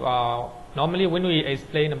importantly, normally when we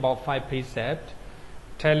explain about 5 precepts,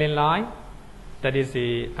 telling lie, that is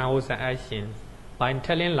the unwholesome action. By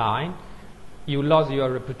telling lie, you lose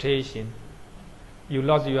your reputation, you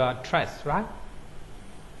lose your trust, right?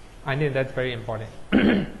 I think that's very important.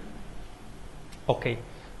 Okay,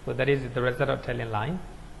 so that is the result of telling lie.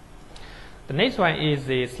 The next one is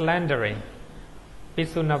the slandering,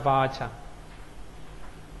 pisuṇavācā.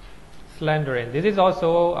 Slandering. This is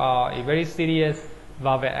also a very serious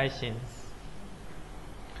verbal action.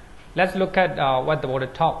 Let's look at what the Buddha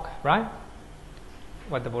taught, right?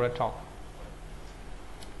 What the Buddha taught.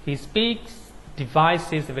 He speaks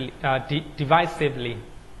divisively.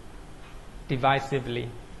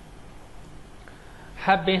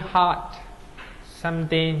 Having heard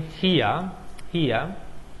something here, he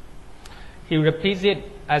repeats it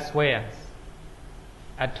as well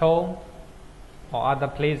at home or other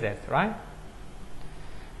places, right?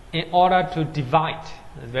 In order to divide,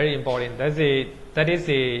 it's very important. That is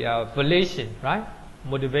a volition, right?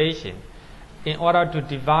 Motivation. In order to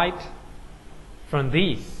divide from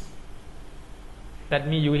these, that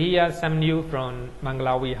means you hear some news from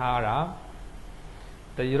Mangala Vihara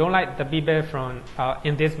that you don't like the people from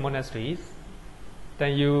in these monasteries,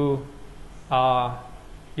 then you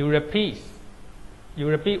repeat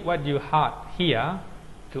what you heard here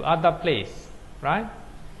to other place, right?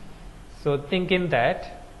 So thinking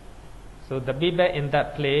that, so the people in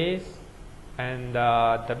that place and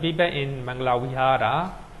the people in Mangala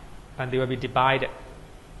Vihara, and they will be divided.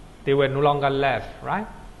 They will no longer left, right?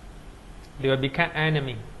 They will become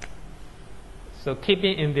enemy. So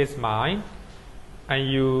keeping in this mind, and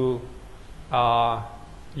you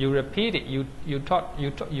repeat it, you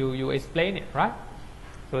explain it, right?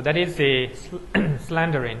 So that is a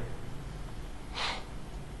slandering.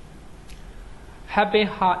 Having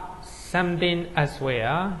heard something as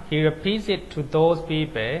well, he repeats it to those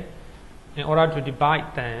people in order to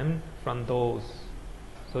divide them from those.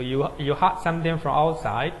 So you heard something from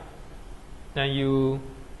outside, and you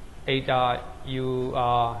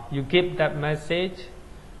give that message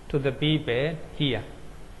to the people here,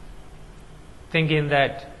 thinking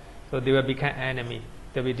that so they will become enemy,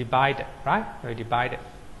 they will be divided, right? They will be divided.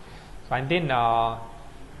 So I think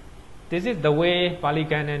this is the way Pali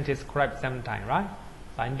Canon describes sometimes, right?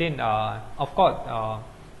 So I think of course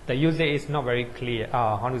the usage is not very clear.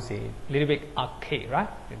 How to say? A little bit archaic, right?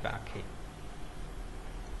 A little bit archaic.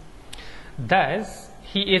 Thus,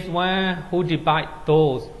 he is one who divides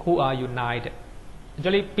those who are united.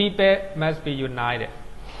 Actually, people must be united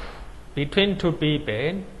between two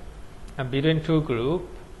people, and between two groups,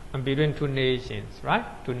 and between two nations, right?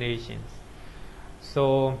 Two nations.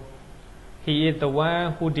 So, he is the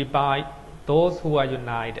one who divides those who are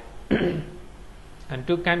united. And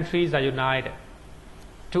two countries are united.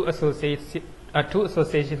 Two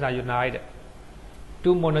associations are united.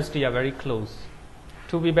 Two monasteries are very close.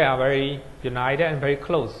 Two people are very united and very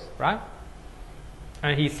close, right?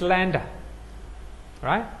 And he slander,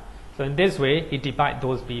 right? So in this way, he divides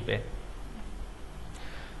those people.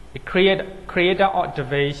 He created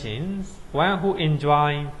observations, one who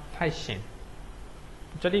enjoy fashion.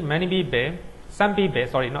 Actually, many people, some people,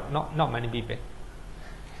 sorry, not many people.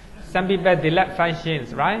 Some people, they like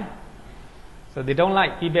fashions, right? So they don't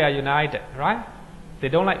like people are united, right? They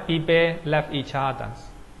don't like people love each other.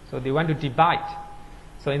 So they want to divide.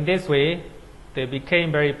 So in this way, they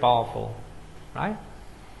became very powerful, right?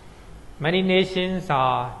 Many nations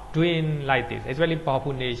are doing like this, especially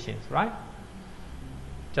powerful nations, right?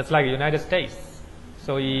 Just like the United States.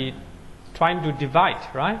 So he trying to divide,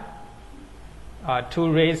 right?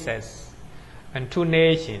 Two races, and two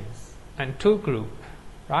nations, and two groups,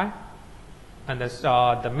 right? And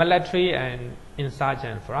the military and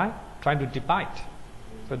insurgents, right? Trying to divide.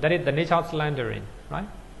 So that is the nature of slandering, right?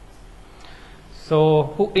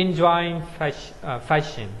 So who enjoy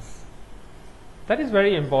fashions? That is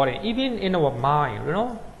very important. Even in our mind, you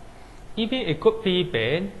know, even a good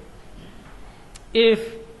people,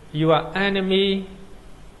 if you are enemy,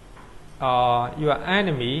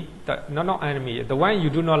 the one you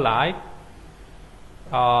do not like,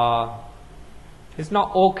 it's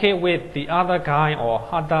not okay with the other guy or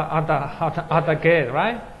other girl,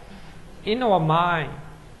 right? In our mind,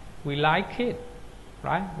 we like it,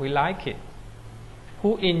 right? We like it.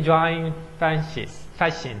 Who enjoy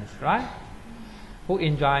fashions, right? Who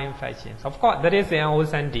enjoy fashions? Of course, that is an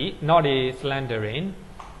osandi, not a slandering.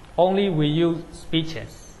 Only we use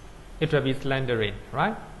speeches, it will be slandering,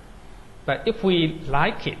 right? But if we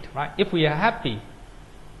like it, right? If we are happy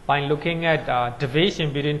by looking at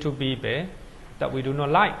division between two people that we do not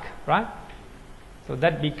like, right? So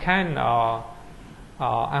that became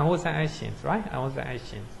unwholesome actions, right? Unwholesome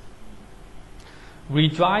actions.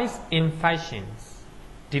 Rejoice in fashions.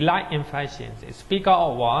 Delight in fashions. Speak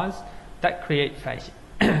out of words that create fashion.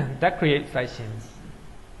 That create fashions.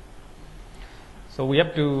 So we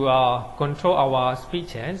have to control our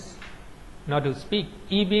speeches, not to speak,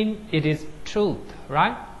 even it is truth,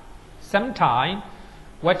 right? Sometimes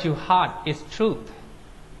what you heard is truth,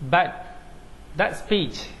 but that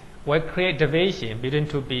speech will create division between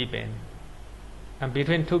two people, and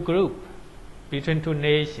between two groups, between two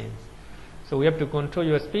nations. So we have to control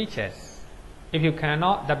your speeches. If you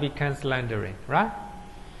cannot, that becomes slandering, right?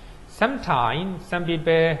 Sometimes some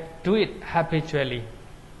people do it habitually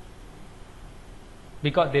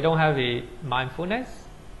because they don't have a mindfulness,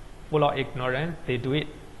 full of ignorance, they do it.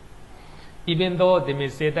 Even though they may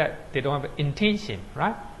say that they don't have intention,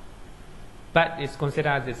 right? But it's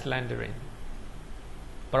considered as slandering.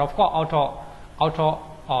 But of course, out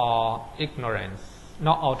of ignorance,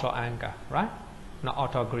 not out of anger, right? Not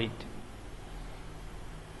out of greed.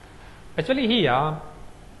 Actually here,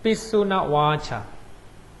 pisuṇavācā.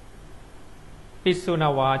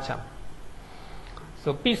 Pisuṇavācā.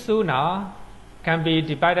 So pisuna can be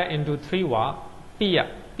divided into three words. Piya.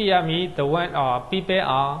 Piya means the one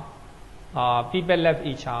people love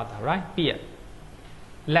each other, right? Piya.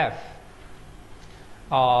 Love.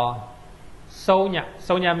 Sonya.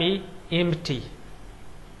 Sonya means empty.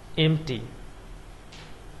 Empty.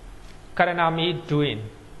 Karana means doing.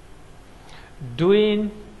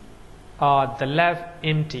 Doing the love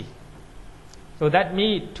empty. So that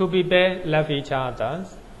means two people love each other.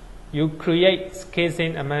 You create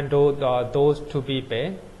schism among those two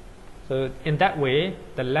people. So in that way,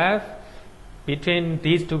 the love between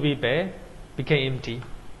these two people became empty,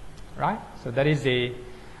 right? So that is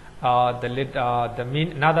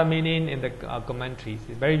another meaning in the commentaries.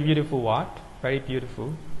 It's very beautiful word, very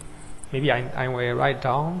beautiful. Maybe I will write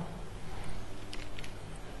down.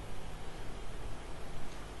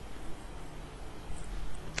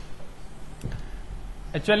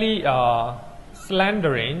 Actually,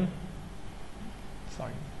 slandering,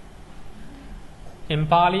 sorry, in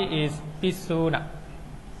Pali is pisuṇa.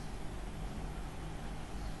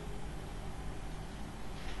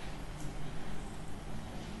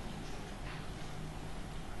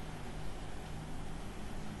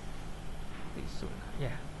 Yeah.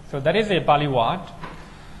 So that is a Pali word.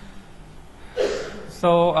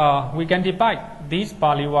 So we can divide these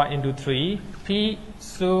Pali word into three.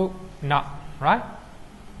 Pisuṇa, right?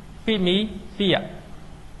 Pi means fear.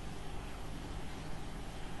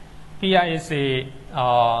 Fear is a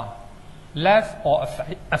love or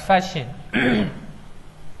affection.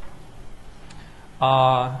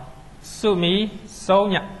 Su means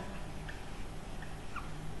soña.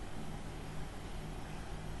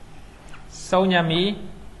 Soña means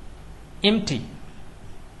empty.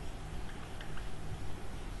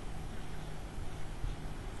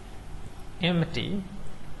 Empty.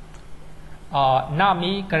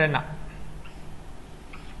 Nami karana.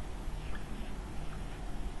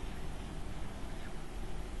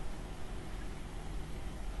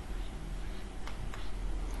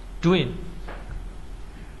 Doing.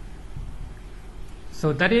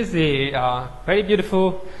 So that is a very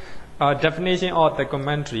beautiful definition of the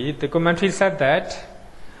commentary. The commentary said that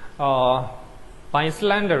by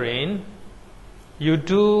slandering, you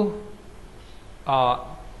do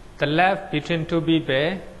the love between two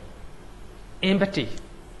people empty.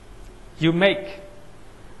 You make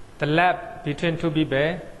the love between two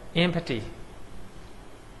people empty.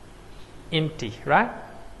 Empty, right?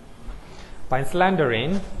 By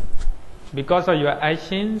slandering, because of your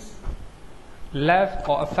actions, love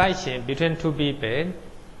or affection between two people,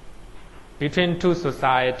 between two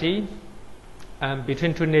society, and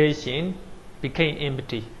between two nations became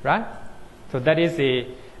empty, right? So that is a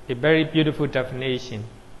very beautiful definition.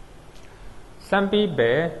 Some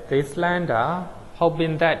people, they slander,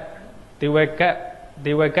 hoping that they will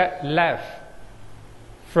get love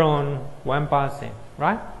from one person,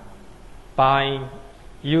 right? By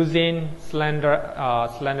using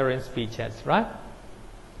slandering speeches, right?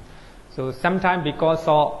 So sometimes because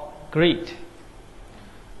of greed.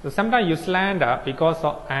 So sometimes you slander because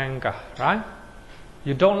of anger, right?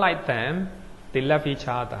 You don't like them, they love each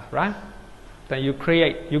other, right? Then you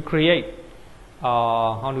create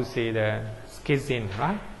how to say the schism,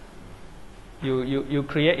 right? You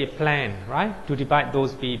create a plan, right, to divide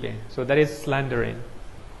those people. So that is slandering.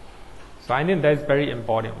 So I think that is very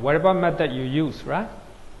important. Whatever method you use, right?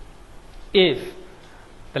 If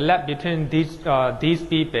the love between these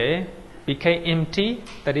people became empty,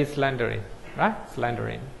 that is slandering, right?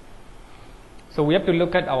 Slandering. So we have to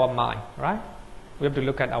look at our mind, right? We have to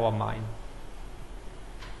look at our mind.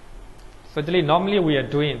 So actually, normally we are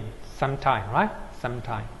doing sometime, right?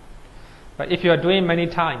 Sometime. But if you are doing many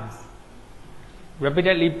times,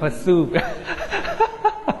 repeatedly pursue,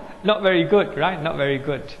 not very good, right? Not very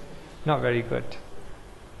good. Not very good.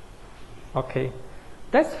 Okay.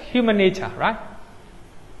 That's human nature, right?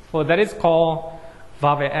 So that is called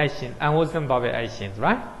verbal action, unwholesome verbal actions,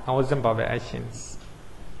 right? Unwholesome verbal actions.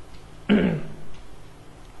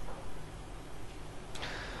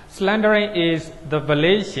 Slandering is the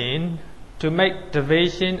violation to make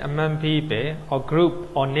division among people or group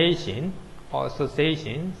or nation or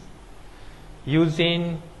associations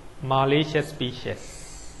using malicious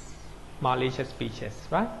speeches. Malicious speeches,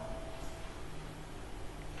 right?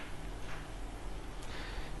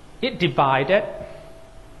 It divided,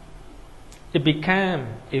 it became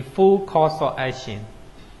a full causal action.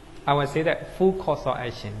 I will say that full causal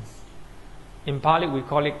actions. In Pali we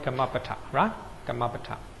call it kammapata, right?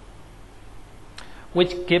 Kammapata.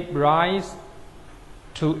 Which give rise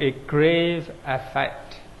to a grave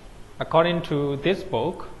effect. According to this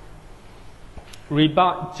book,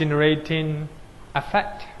 rebirth generating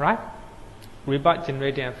effect, right? Rebirth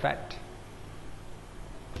generating effect.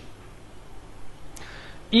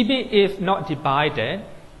 Even if not divided,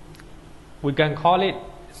 we can call it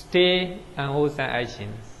stay and wholesome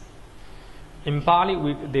actions. In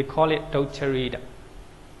Pali, they call it docharita.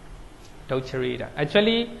 Docharita.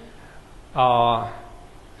 Actually,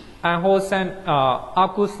 unwholesome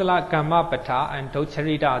akusala kammapata and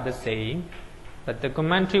docharita are the same, but the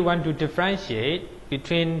commentary want to differentiate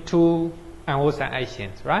between two unwholesome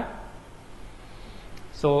actions, right?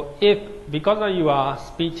 So, if because of your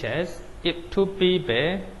speeches, if two people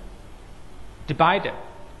are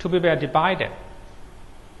divided,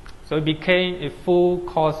 so it became a full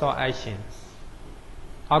causal actions.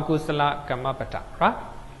 Akusala kammapata, right?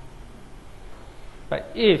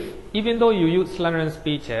 But if, even though you use slandering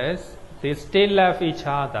speeches, they still love each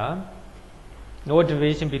other, no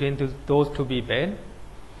division between those two people,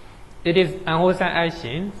 it is unwholesome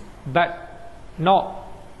actions, but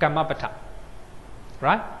not kammapata,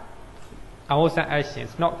 right? Unwholesome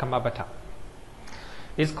actions, not kammapata.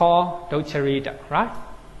 It's called docharita, right?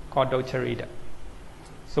 Called docharita.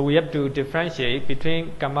 So we have to differentiate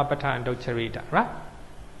between kammapata and docharita, right?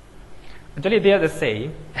 Actually, they are the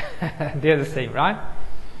same. They are the same, right?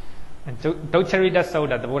 And docharita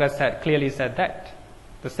soda, the Buddha said, clearly said that.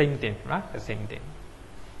 The same thing, right? The same thing.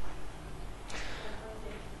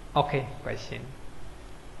 Okay, question.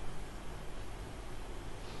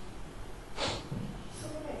 So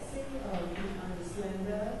let's say if I'm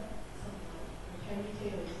slender, candy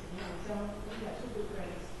tails, we are two good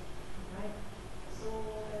friends, right? So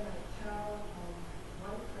then I tell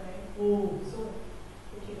one friend, oh, so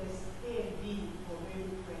okay, there's A and B for very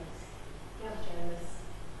good friends. They are jealous,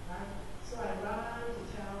 right? So I run to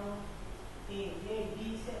tell A and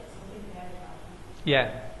B said something bad about me.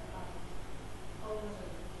 Yeah.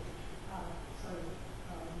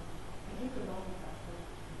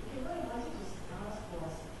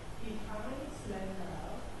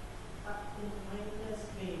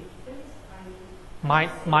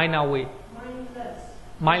 Minor way.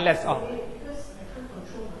 Mindless. Oh. Because I can't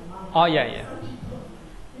control my mind. Oh, yeah, yeah. Some people,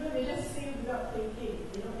 they just say without thinking.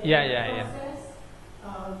 Yeah. Process,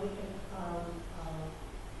 they can,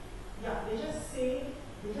 they just say,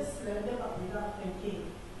 they just slander but without thinking.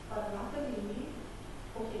 But luckily,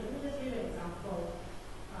 okay, let me just give you an example.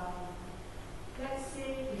 Let's say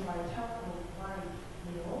you might tell your wife,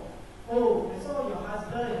 oh, I saw your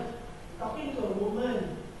husband talking to a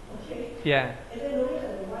woman, okay? Yeah. And then knowing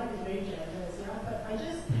that the wife is very jealous, but I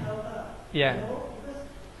just tell her, because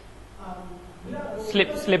without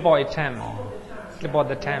slip all the time, slip all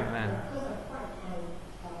the time, man. Because I'm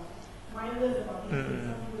quite mindless about these things.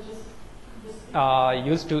 Some people just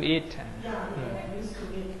used to it. Used to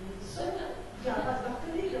it. So but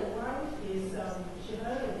luckily the wife is she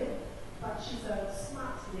heard of it, but she's a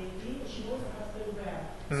smart lady. She knows her husband well,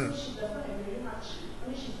 so she doesn't have very much. I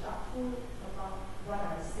mean, she's thoughtful about what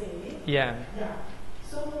I say. Yeah.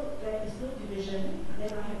 So there is no division.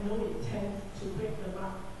 Then I have no intent to break them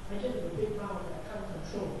up. I just have a big mouth that I can't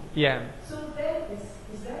control. Yeah. So then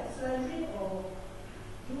is that slandering or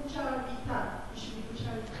docharita? It should be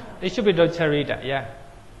docharita. It should be docharita. Yeah.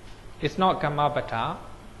 It's not kammapata,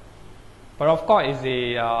 but of course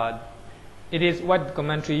it is what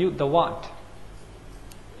commentary use the what.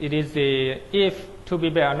 It is if two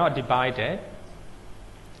people are not divided,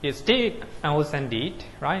 it's still unwholesome deed,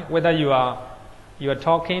 right? Whether you are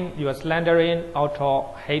talking, you are slandering out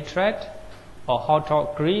of hatred, or out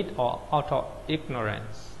of greed, or out of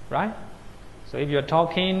ignorance, right? So if you are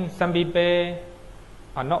talking, some people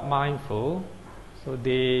are not mindful, so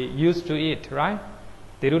they used to it, right?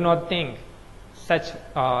 They do not think such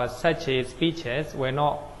speeches will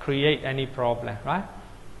not create any problem, right?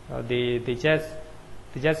 So they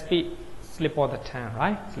just speak slip all the time,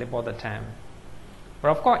 right? Slip all the time. But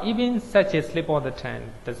of course, even such a slip all the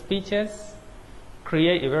time, the speeches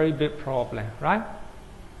create a very big problem, right?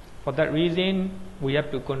 For that reason, we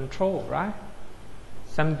have to control, right?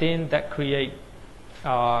 Something that create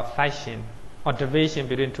fashion or division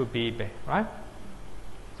between two people, right?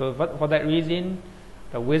 So for that reason,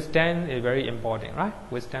 the wisdom is very important, right?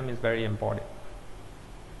 Wisdom is very important.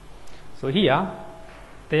 So here,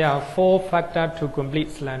 there are 4 factors to complete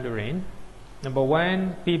slandering. Number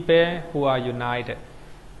 1, people who are united.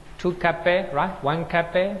 2 couple, right? 1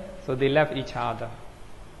 couple, so they love each other.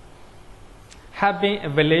 Having a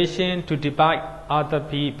relation to divide other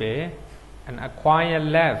people and acquire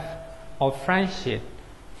love or friendship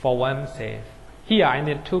for oneself. Here I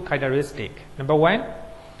need 2 characteristics. Number 1,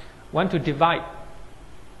 want to divide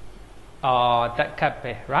that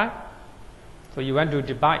couple, right? So you want to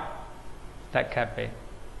divide that couple.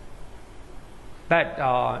 But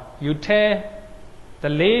you tell the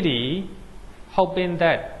lady, hoping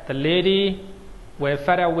that the lady will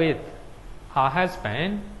further with her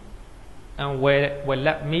husband and will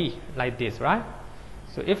love me like this, right?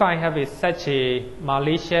 So if I have such a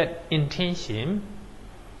malicious intention,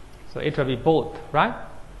 so it will be both, right?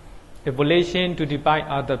 A relation to divide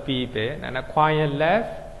other people and acquire love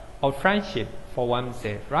or friendship for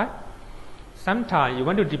oneself, right? Sometimes you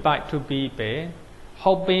want to divide 2 people,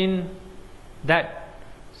 hoping that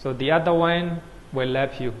so the other one will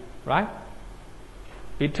love you, right?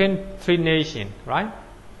 Between 3 nations, right?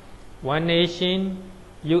 1 nation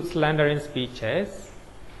use slandering speeches,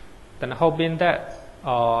 then hoping that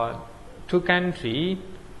 2 countries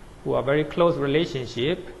who are very close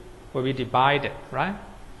relationship will be divided, right?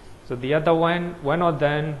 So the other one of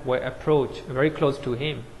them will approach very close to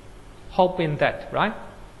him, hoping that, right?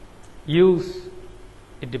 Use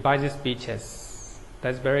a divisive speeches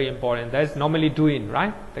That's very important. That's normally doing,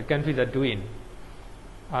 right? The countries are doing.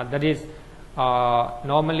 That is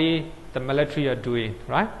normally the military are doing,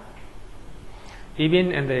 right?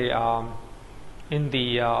 Even in the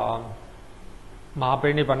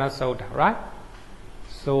Mahabharata Sutta, right?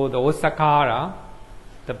 So the Osakara,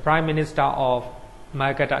 the prime minister of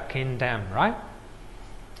Magadha kingdom, right?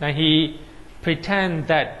 And he pretend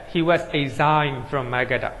that he was exiled from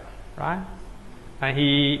Magadha, right? And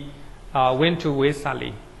he went to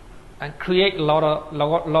Vesali and create a lot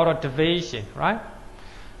of division, right?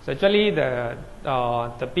 So actually the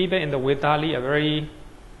people in the Vesali are very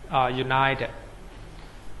united.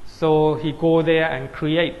 So he go there and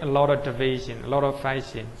create a lot of division, a lot of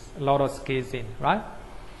factions, a lot of schism, right?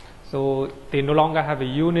 So they no longer have a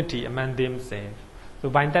unity among themselves. So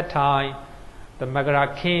by that time, the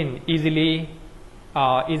Magadha king easily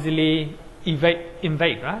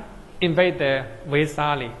invade, right? Invade the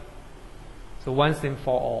Vesali. So once and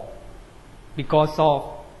for all, because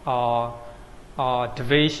of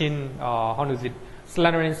division,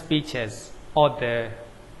 slandering speeches of the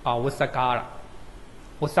Osakara.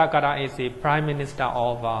 Osakara is the prime minister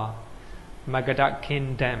of Magadha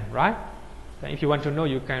kingdom, right? So if you want to know,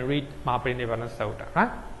 you can read Mahabharata Sutta,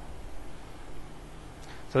 right?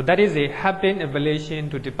 So that is a habit evaluation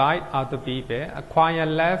to divide other people, acquire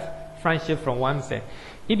love, friendship from oneself.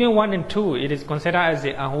 Even 1 and 2, it is considered as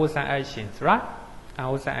the unwholesome actions, right?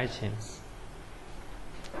 Unwholesome actions.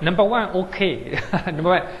 Number 1, okay.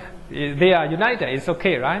 Number 1, they are united, it's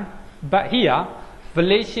okay, right? But here,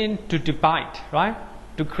 relation to divide, right?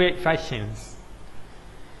 To create factions.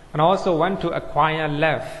 And also want to acquire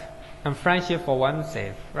love and friendship for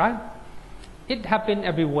oneself, right? It happens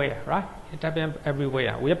everywhere, right? It happens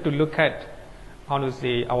everywhere. We have to look at,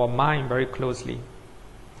 our mind very closely.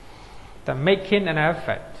 The making an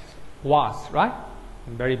effort was, right?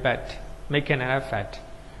 Very bad. Making an effort.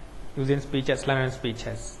 Using speeches, slandering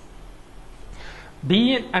speeches.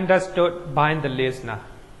 Being understood by the listener.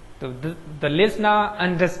 The listener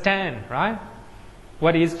understand, right?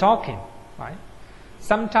 What he is talking, right?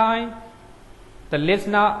 Sometimes the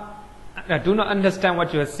listener do not understand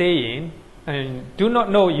what you are saying and do not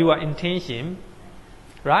know your intention,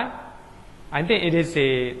 right? I think it is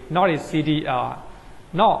not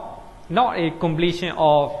a completion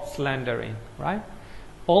of slandering, right?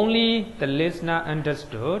 Only the listener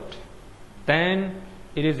understood, then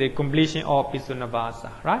it is a completion of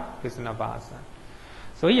pisuṇavācā, right? Pisuṇavācā.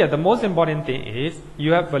 So here the most important thing is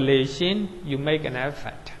you have relation, you make an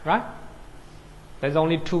effort, right? There's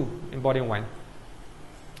only 2 important one.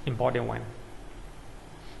 In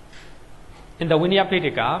the Vinaya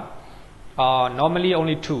Pitaka, normally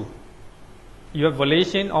only 2. You have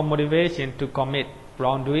relation or motivation to commit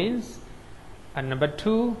wrongdoings, and number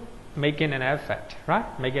 2, making an effort,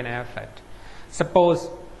 right? Making an effort. Suppose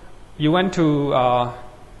you want to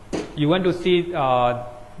see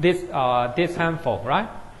this handful, right?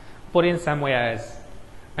 Put in somewhere else,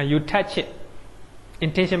 and you touch it.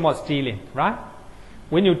 Intention was stealing, right?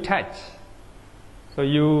 When you touch, so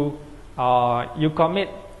you commit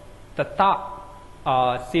the third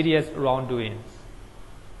serious wrongdoings.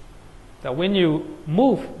 So when you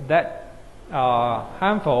move that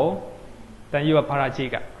handful, then you are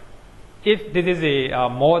parajika. If this is a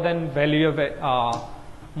more valuable,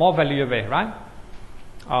 right?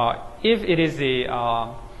 If it is a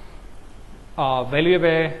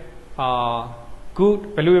valuable,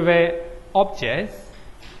 valuable object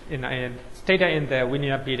stated in the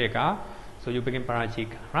Vinaya Pitaka, so you become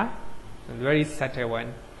parajika, right? So very subtle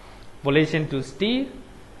one. Relation to steal,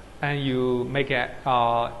 and you make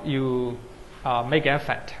make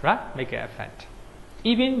effort, right? Make effort.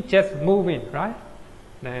 Even just moving, right?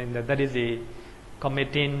 Then that is a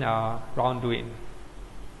committing wrongdoing.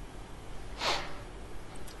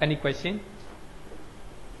 Any question?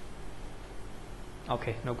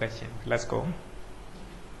 Okay, no question. Let's go.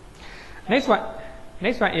 Next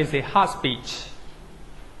one is a hard speech.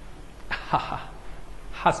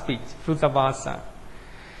 Hard speech, musāvāda.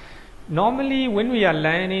 Normally, when we are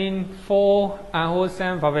learning 4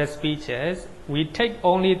 unwholesome verbal speeches, we take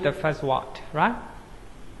only the first word, right?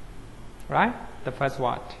 Right? The first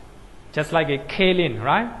word. Just like a killing,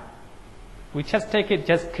 right? We just take it,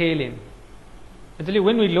 just killing. Actually,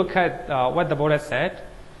 when we look at what the Buddha said,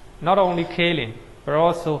 not only killing, but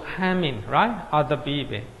also harming, right? Other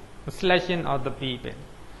people, slashing other people.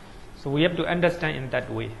 So we have to understand in that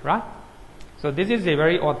way, right? So this is a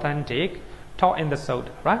very authentic taught in the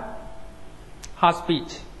Sutta, right? Harsh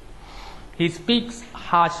speech. He speaks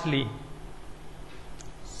harshly.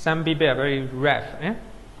 Some people are very rough,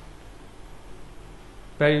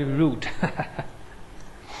 very rude.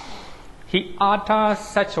 he utters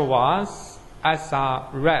such words as are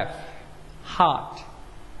rough, hard,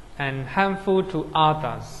 and harmful to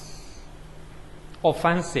others.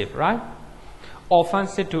 Offensive, right?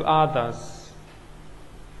 Offensive to others,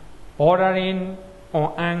 bordering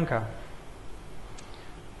on anger,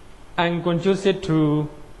 and conducive to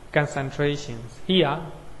concentrations. Here,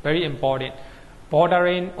 very important,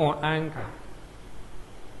 bordering on anger.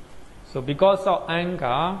 So because of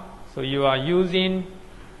anger, so you are using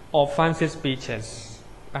offensive speeches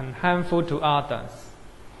and harmful to others.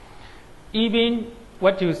 Even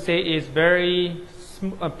what you say is very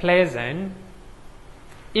pleasant,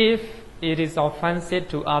 if it is offensive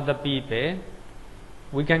to other people,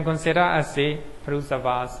 we can consider as a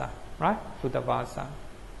pharucavācā, right? Pharucavācā.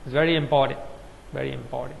 It's very important, very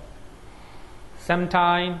important.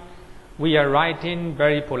 Sometimes we are writing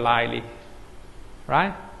very politely,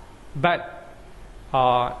 right? But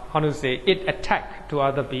how to say, it attack to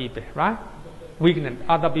other people, right? Weakness,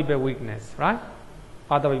 other people weakness, right?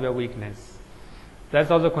 Other people weakness. That's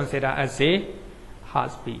also considered as a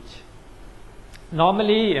hard speech.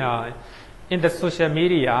 Normally, in the social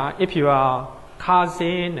media, if you are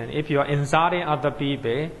cursing and if you are insulting other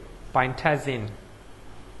people by texting,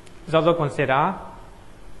 it's also considered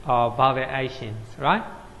verbal actions, right?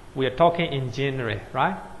 We are talking in general,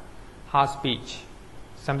 right? Hard speech.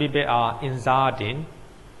 Some people are insulting,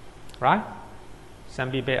 right?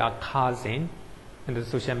 Some people are cursing in the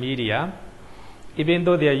social media. Even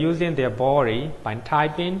though they are using their body by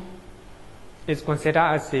typing, it's considered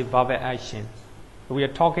as a verbal action. We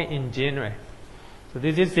are talking in general. So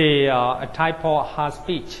this is a type of hard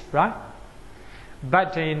speech, right?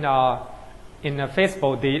 But in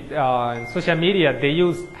Facebook, the social media, they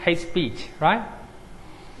use hate speech, right?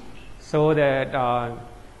 So that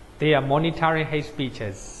they are monitoring hate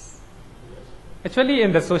speeches. Actually,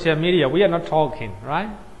 in the social media, we are not talking, right?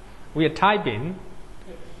 We are typing,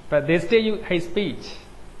 but they still use hate speech.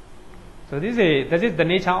 So this is the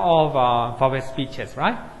nature of verbal speeches,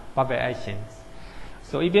 right? Verbal actions.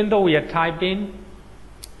 So even though we are typing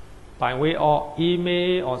by way of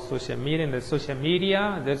email or social media, in the social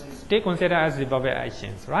media, they still considered as the verbal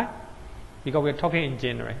actions, right? Because we are talking in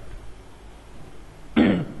general.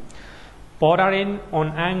 Bordering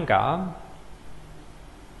on anger,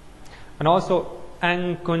 and also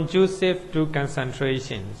unconducive to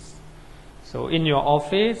concentrations. So in your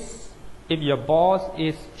office, if your boss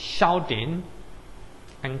is shouting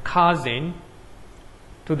and cursing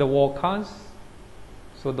to the workers,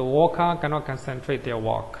 so the worker cannot concentrate their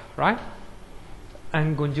work, right?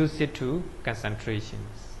 Unconducive to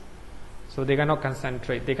concentrations. So they cannot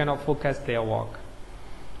concentrate, they cannot focus their work.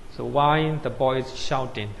 So why the boss is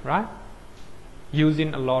shouting, right?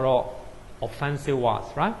 Using a lot of offensive words,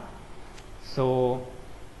 right? So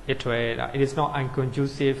it is not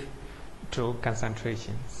unconducive to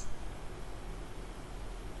concentrations.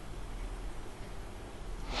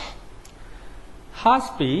 Hard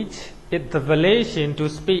speech is the relation to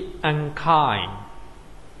speak unkind,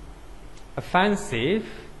 offensive,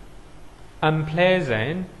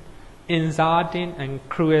 unpleasant, insulting, and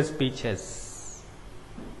cruel speeches.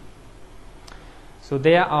 So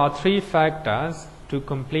there are three factors to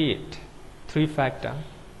complete. Three factors.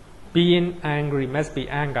 Being angry must be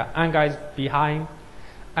anger. Anger is behind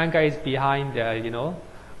the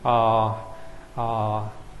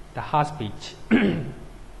the hard speech.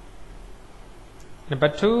 Number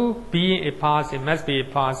two, being a person must be a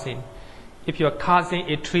person. If you are cursing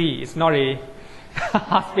a tree, it's not a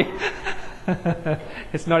hard speech.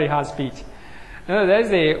 It's not a hard speech. No, that's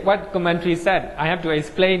what commentary said. I have to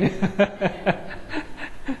explain.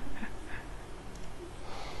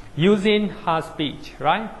 Using hard speech,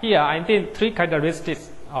 right? Here, I think three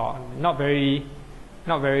characteristics are not very,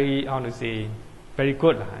 how to say, very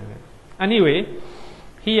good. Anyway,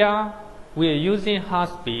 here we are using hard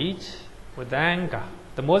speech with anger.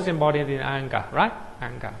 The most important is anger, right?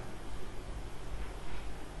 Anger.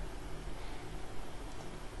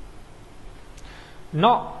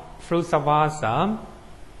 Not musāvāda.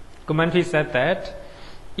 Commentary said that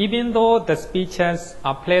even though the speeches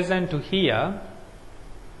are pleasant to hear,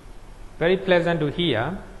 very pleasant to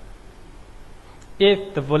hear,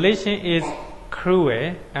 if the volition is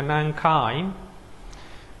cruel and unkind,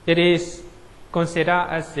 it is considered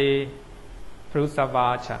as a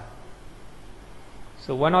pharucavācā.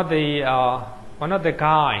 So one of the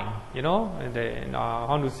kind,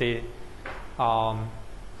 how to say,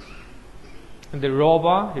 the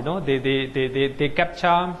robber, they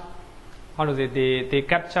capture, how to say, they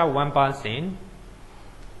capture one person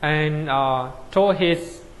and told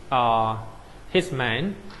his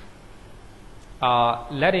man,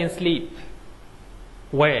 let him sleep.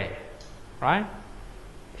 Where? right?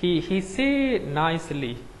 He say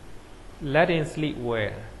nicely, let him sleep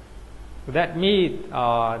well. That means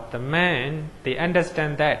the man, they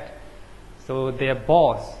understand that. So their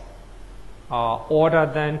boss order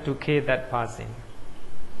them to kill that person,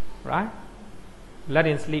 right? Let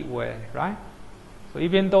him sleep well, right? So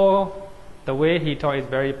even though the way he taught is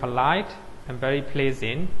very polite and very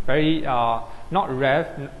pleasant, very not rough,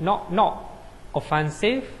 not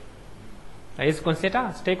offensive, it's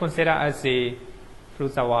stay considered as a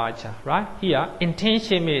musāvāda, right? Here,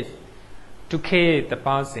 intention is to kill the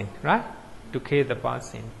person, right? To kill the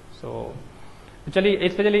person. So, actually,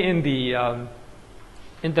 especially in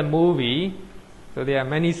the movie, so there are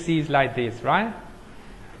many scenes like this, right?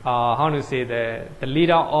 How to say, the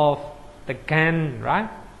leader of the gang, right?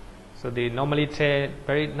 So they normally tell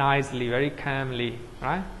very nicely, very calmly,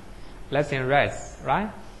 right? Let him rest,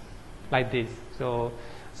 right? Like this. So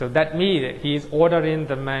that means he is ordering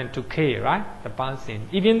the man to kill, right? The person.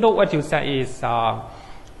 Even though what you say is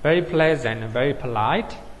very pleasant and very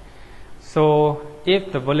polite. So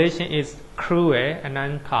if the violation is cruel and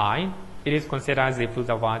unkind, it is considered as a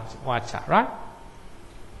musāvāda, right?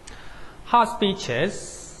 Harsh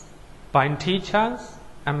speeches by teachers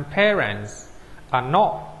and parents are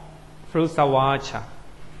not musāvāda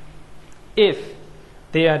if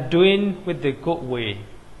they are doing with the good way.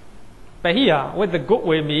 But here, with the good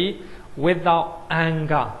way means without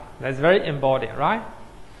anger. That's very important, right?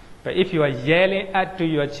 But if you are yelling at to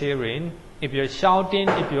your children, if you are shouting,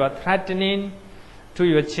 if you are threatening to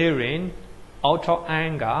your children out of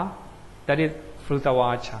anger, that is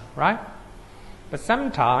musāvāda, right? But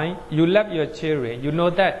sometimes you love your children. You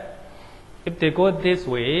know that if they go this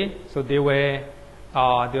way, so they will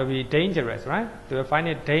be dangerous, right? They will find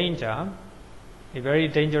it danger, a very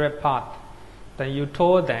dangerous path. Then you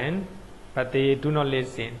told them, but they do not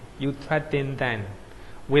listen. You threaten them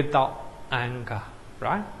without anger,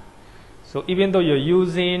 right? So even though you're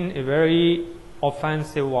using a very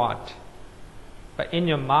offensive word, but in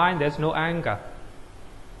your mind there's no anger.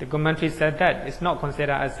 The commentary said that it's not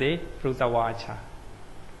considered as a musāvāda,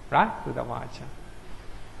 right? Musāvāda.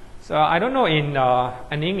 So I don't know in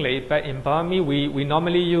English, but in Burmese we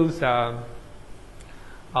normally use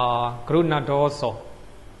karuna-dosa.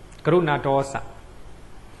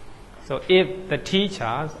 So if the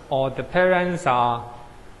teachers or the parents are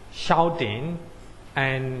shouting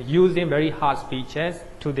and using very harsh speeches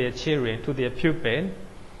to their children, to their pupil,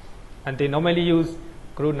 and they normally use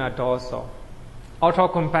karuna-dosa, out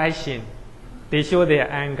of compassion, they show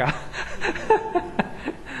their anger.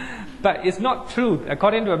 But it's not true.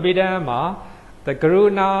 According to Abhidhamma, the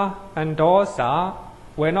karuna and dosa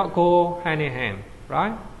will not go hand in hand,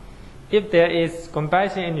 right? If there is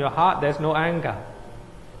compassion in your heart, there's no anger.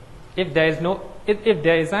 If there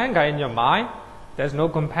is anger in your mind, there's no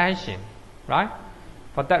compassion, right?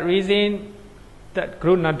 For that reason, that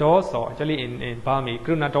karuna dosa, actually in Burmese,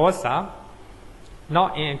 karuna dosa,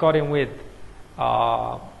 not in accordance with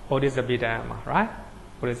Buddhist Abhidhamma, right?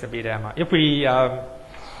 Buddhist Abhidhamma.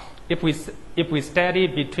 If we study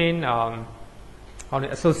between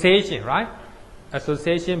association, right?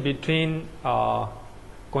 Association between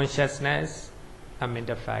consciousness and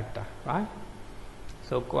mental factor, right?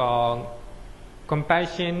 So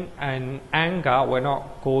compassion and anger will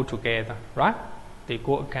not go together, right? They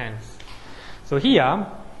go against. So here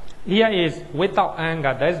is without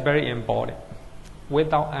anger. That's very important.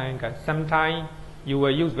 Without anger. Sometimes you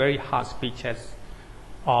will use very harsh speeches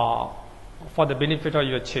for the benefit of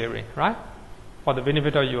your children, right? For the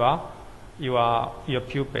benefit of your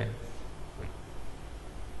pupil.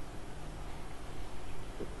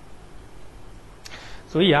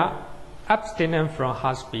 So here, abstinence from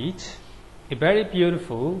harsh speech is very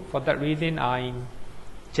beautiful. For that reason, I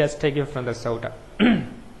just take it from the Sutta.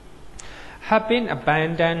 Having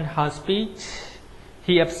abandoned harsh speech,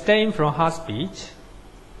 he abstained from harsh speech.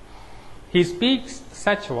 He speaks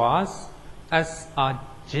such words as are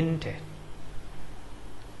gentle.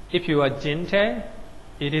 If you are gentle,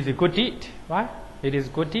 it is a good deed, right? It is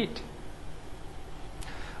good deed.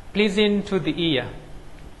 Pleasing to the ear.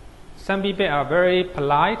 Some people are very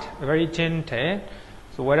polite, very gentle.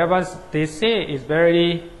 So whatever they say is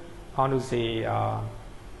very, how to say,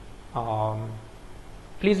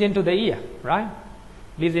 pleasing to the ear, right?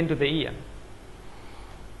 Pleasing to the ear.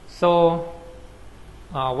 So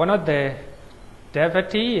one of the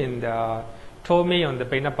devotee told me on the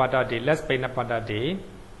Pinapada day, last Pinapada day,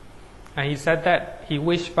 and he said that he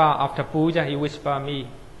whispered after puja, he whispered me,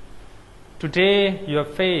 today your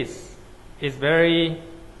face is very,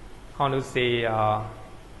 how to say,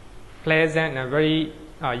 pleasant and very,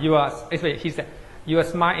 he said, your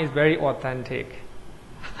smile is very authentic.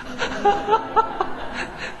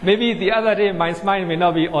 Maybe the other day my smile may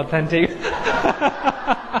not be authentic.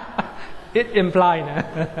 It implied.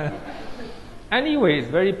 Anyway, it's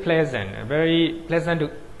very pleasant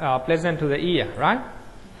to the ear, right?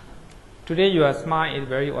 Today your smile is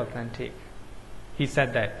very authentic. He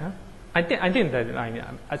said that. Huh? I think that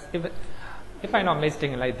if I'm not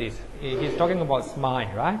mistaken like this, he's talking about smile,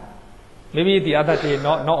 right? Maybe the other day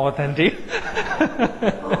not authentic.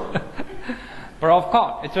 But of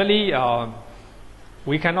course, actually,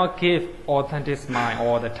 we cannot give authentic smile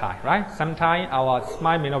all the time, right? Sometimes our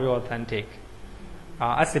smile may not be authentic.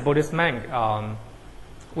 As a Buddhist monk,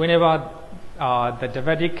 whenever the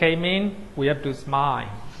devotee came in, we have to smile.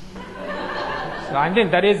 So I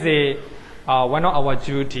think that is one of our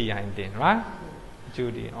duty, I think, right?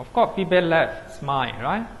 Duty. Of course, people love smile,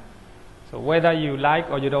 right? So whether you like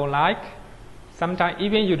or you don't like, sometimes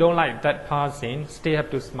even you don't like that person, still have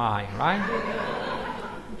to smile, right?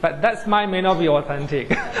 But that smile may not be authentic.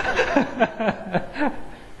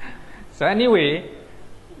 So anyway,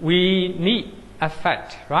 we need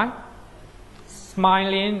effect, right?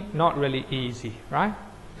 Smiling not really easy, right?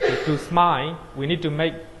 To smile, we need to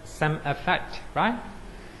make some effect, right?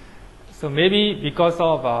 So maybe because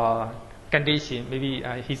of condition, maybe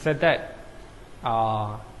he said that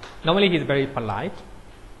normally he's very polite,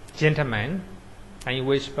 gentleman, and he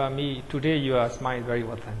whispered me, today your smile is very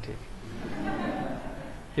authentic.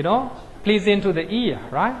 You know, pleasing to the ear,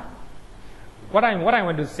 right? What I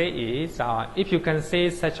want to say is, if you can say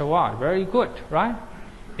such a word, very good, right?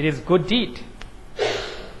 It is good deed.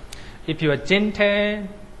 If you are gentle,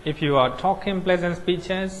 if you are talking pleasant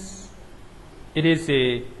speeches, it is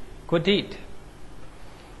a good deed.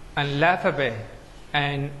 And laughable,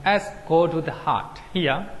 and as go to the heart.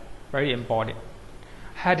 Here, very important.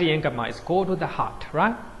 Vacīkamma is go to the heart,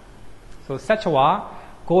 right? So such a word,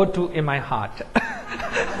 go to in my heart.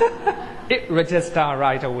 It registers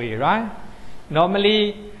right away, right?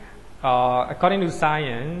 Normally, according to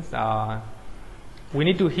science, we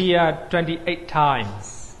need to hear 28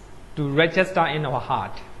 times to register in our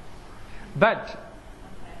heart. But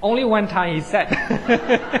only one time he said,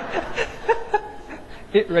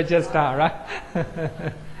 it registers, right?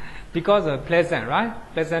 Because of pleasant, right?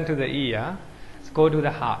 Pleasant to the ear, go to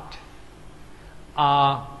the heart.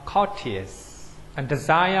 Courteous and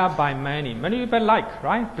desired by many. Many people like,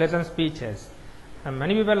 right? Pleasant speeches. And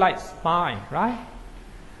many people like smile, right?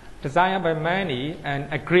 Desired by many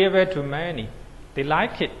and agreeable to many. They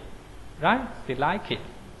like it, right? They like it.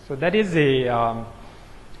 So that is the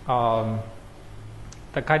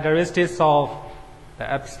characteristics of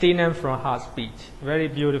the abstinence from hard speech. Very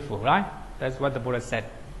beautiful, right? That's what the Buddha said.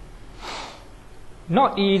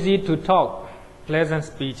 Not easy to talk pleasant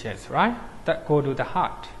speeches, right? That go to the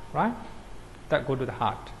heart, right? That go to the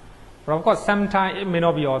heart. But of course, sometimes it may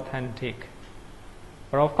not be authentic.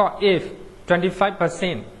 But of course, if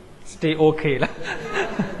 25% stay okay.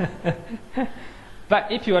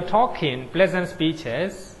 But if you are talking pleasant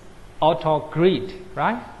speeches, out of greed,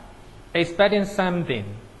 right? Expecting something.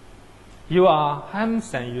 You are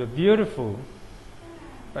handsome, you are beautiful,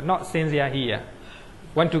 but not sincere here.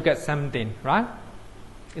 Want to get something, right?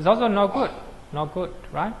 It's also not good. Not good,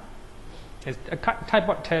 right? It's a type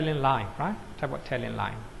of telling lie, right? Type of telling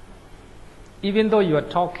lie. Even though you are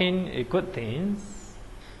talking good things,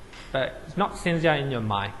 but it's not sincere in your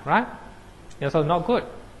mind, right? It's also not good.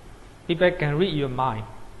 People can read your mind.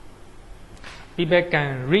 People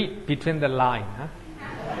can read between the lines, huh?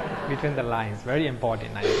 Between the lines, very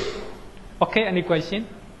important, I think. Okay, any question?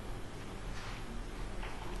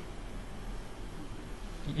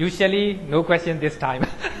 Usually, no question this time.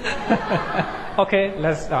 Okay,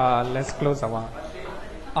 let's close our.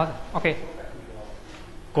 Oh, okay,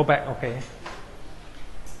 go back. Okay.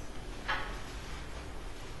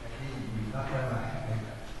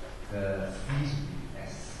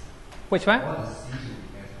 Which one?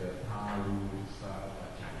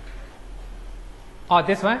 Oh,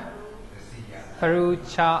 this one?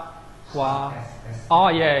 Pharucavācā. Oh,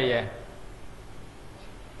 yeah.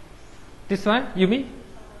 This one, you mean?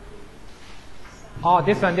 Oh,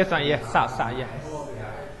 this one, yeah, sa, yeah.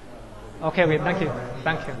 Okay, wait, thank you.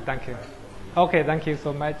 Okay, thank you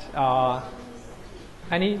so much.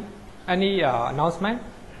 Any announcement?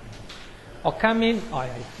 Or coming? Oh,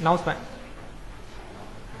 yeah, announcement.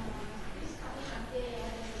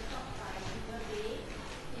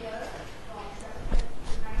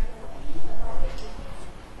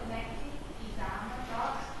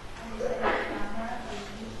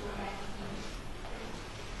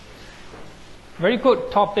 Very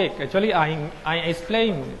good topic. Actually, I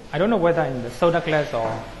explained, I don't know whether in the Soda class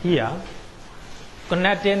or here,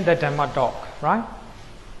 connecting the Dhamma talk, right?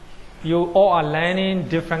 you all are learning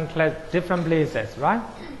different places, right?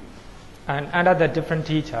 And under the different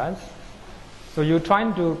teachers. So you're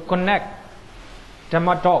trying to connect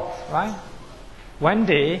Dhamma talks, right? One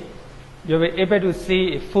day, you'll be able to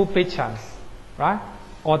see full pictures, right?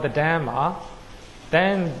 Or the Dhamma.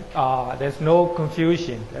 Then there's no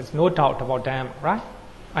confusion, there's no doubt about Dhamma, right?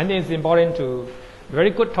 I think it's important to,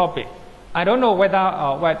 very good topic. I don't know whether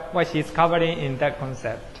what she's covering in that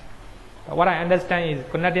concept. But what I understand is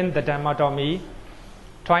connecting the Dhamma to me,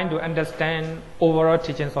 trying to understand overall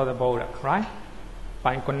teachings of the Buddha, right?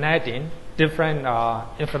 By connecting different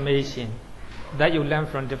information that you learn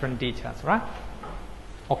from different teachers, right?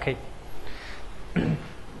 Okay.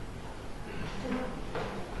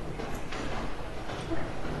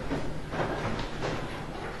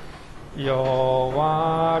 Yo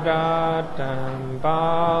vadatam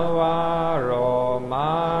bhavaro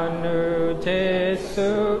manu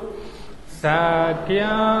jesu sakyamuni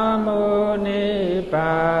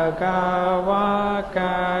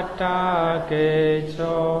bhagavakata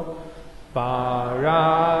kecho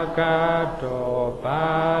paragato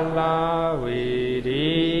balavidya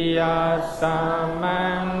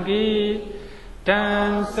samangi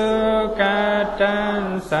tan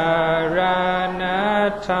sukatan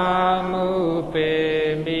saranatamupe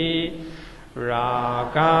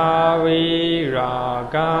ragavi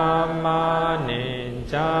ragama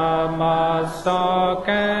ninjama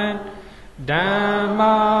sokan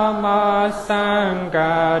dhamma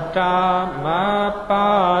masangata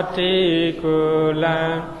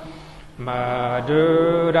mapatikulam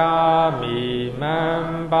madurami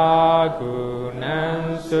mambagunan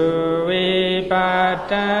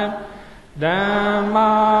suvipatam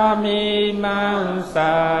dhammami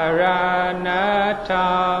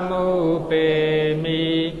mansaranatamupe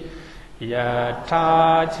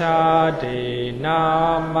yatacha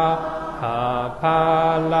nama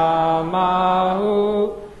apalamahu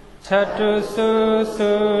chatusu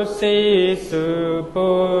susisu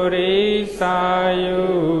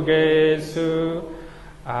purisayugesu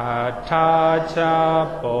atacha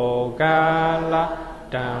pogala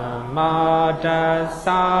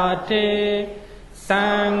dhammadasati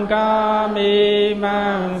sangami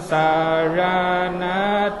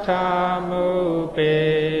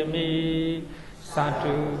mansaranatamupe.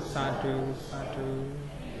 Sadhu, sadhu, sadhu.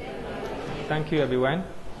 Thank you, everyone.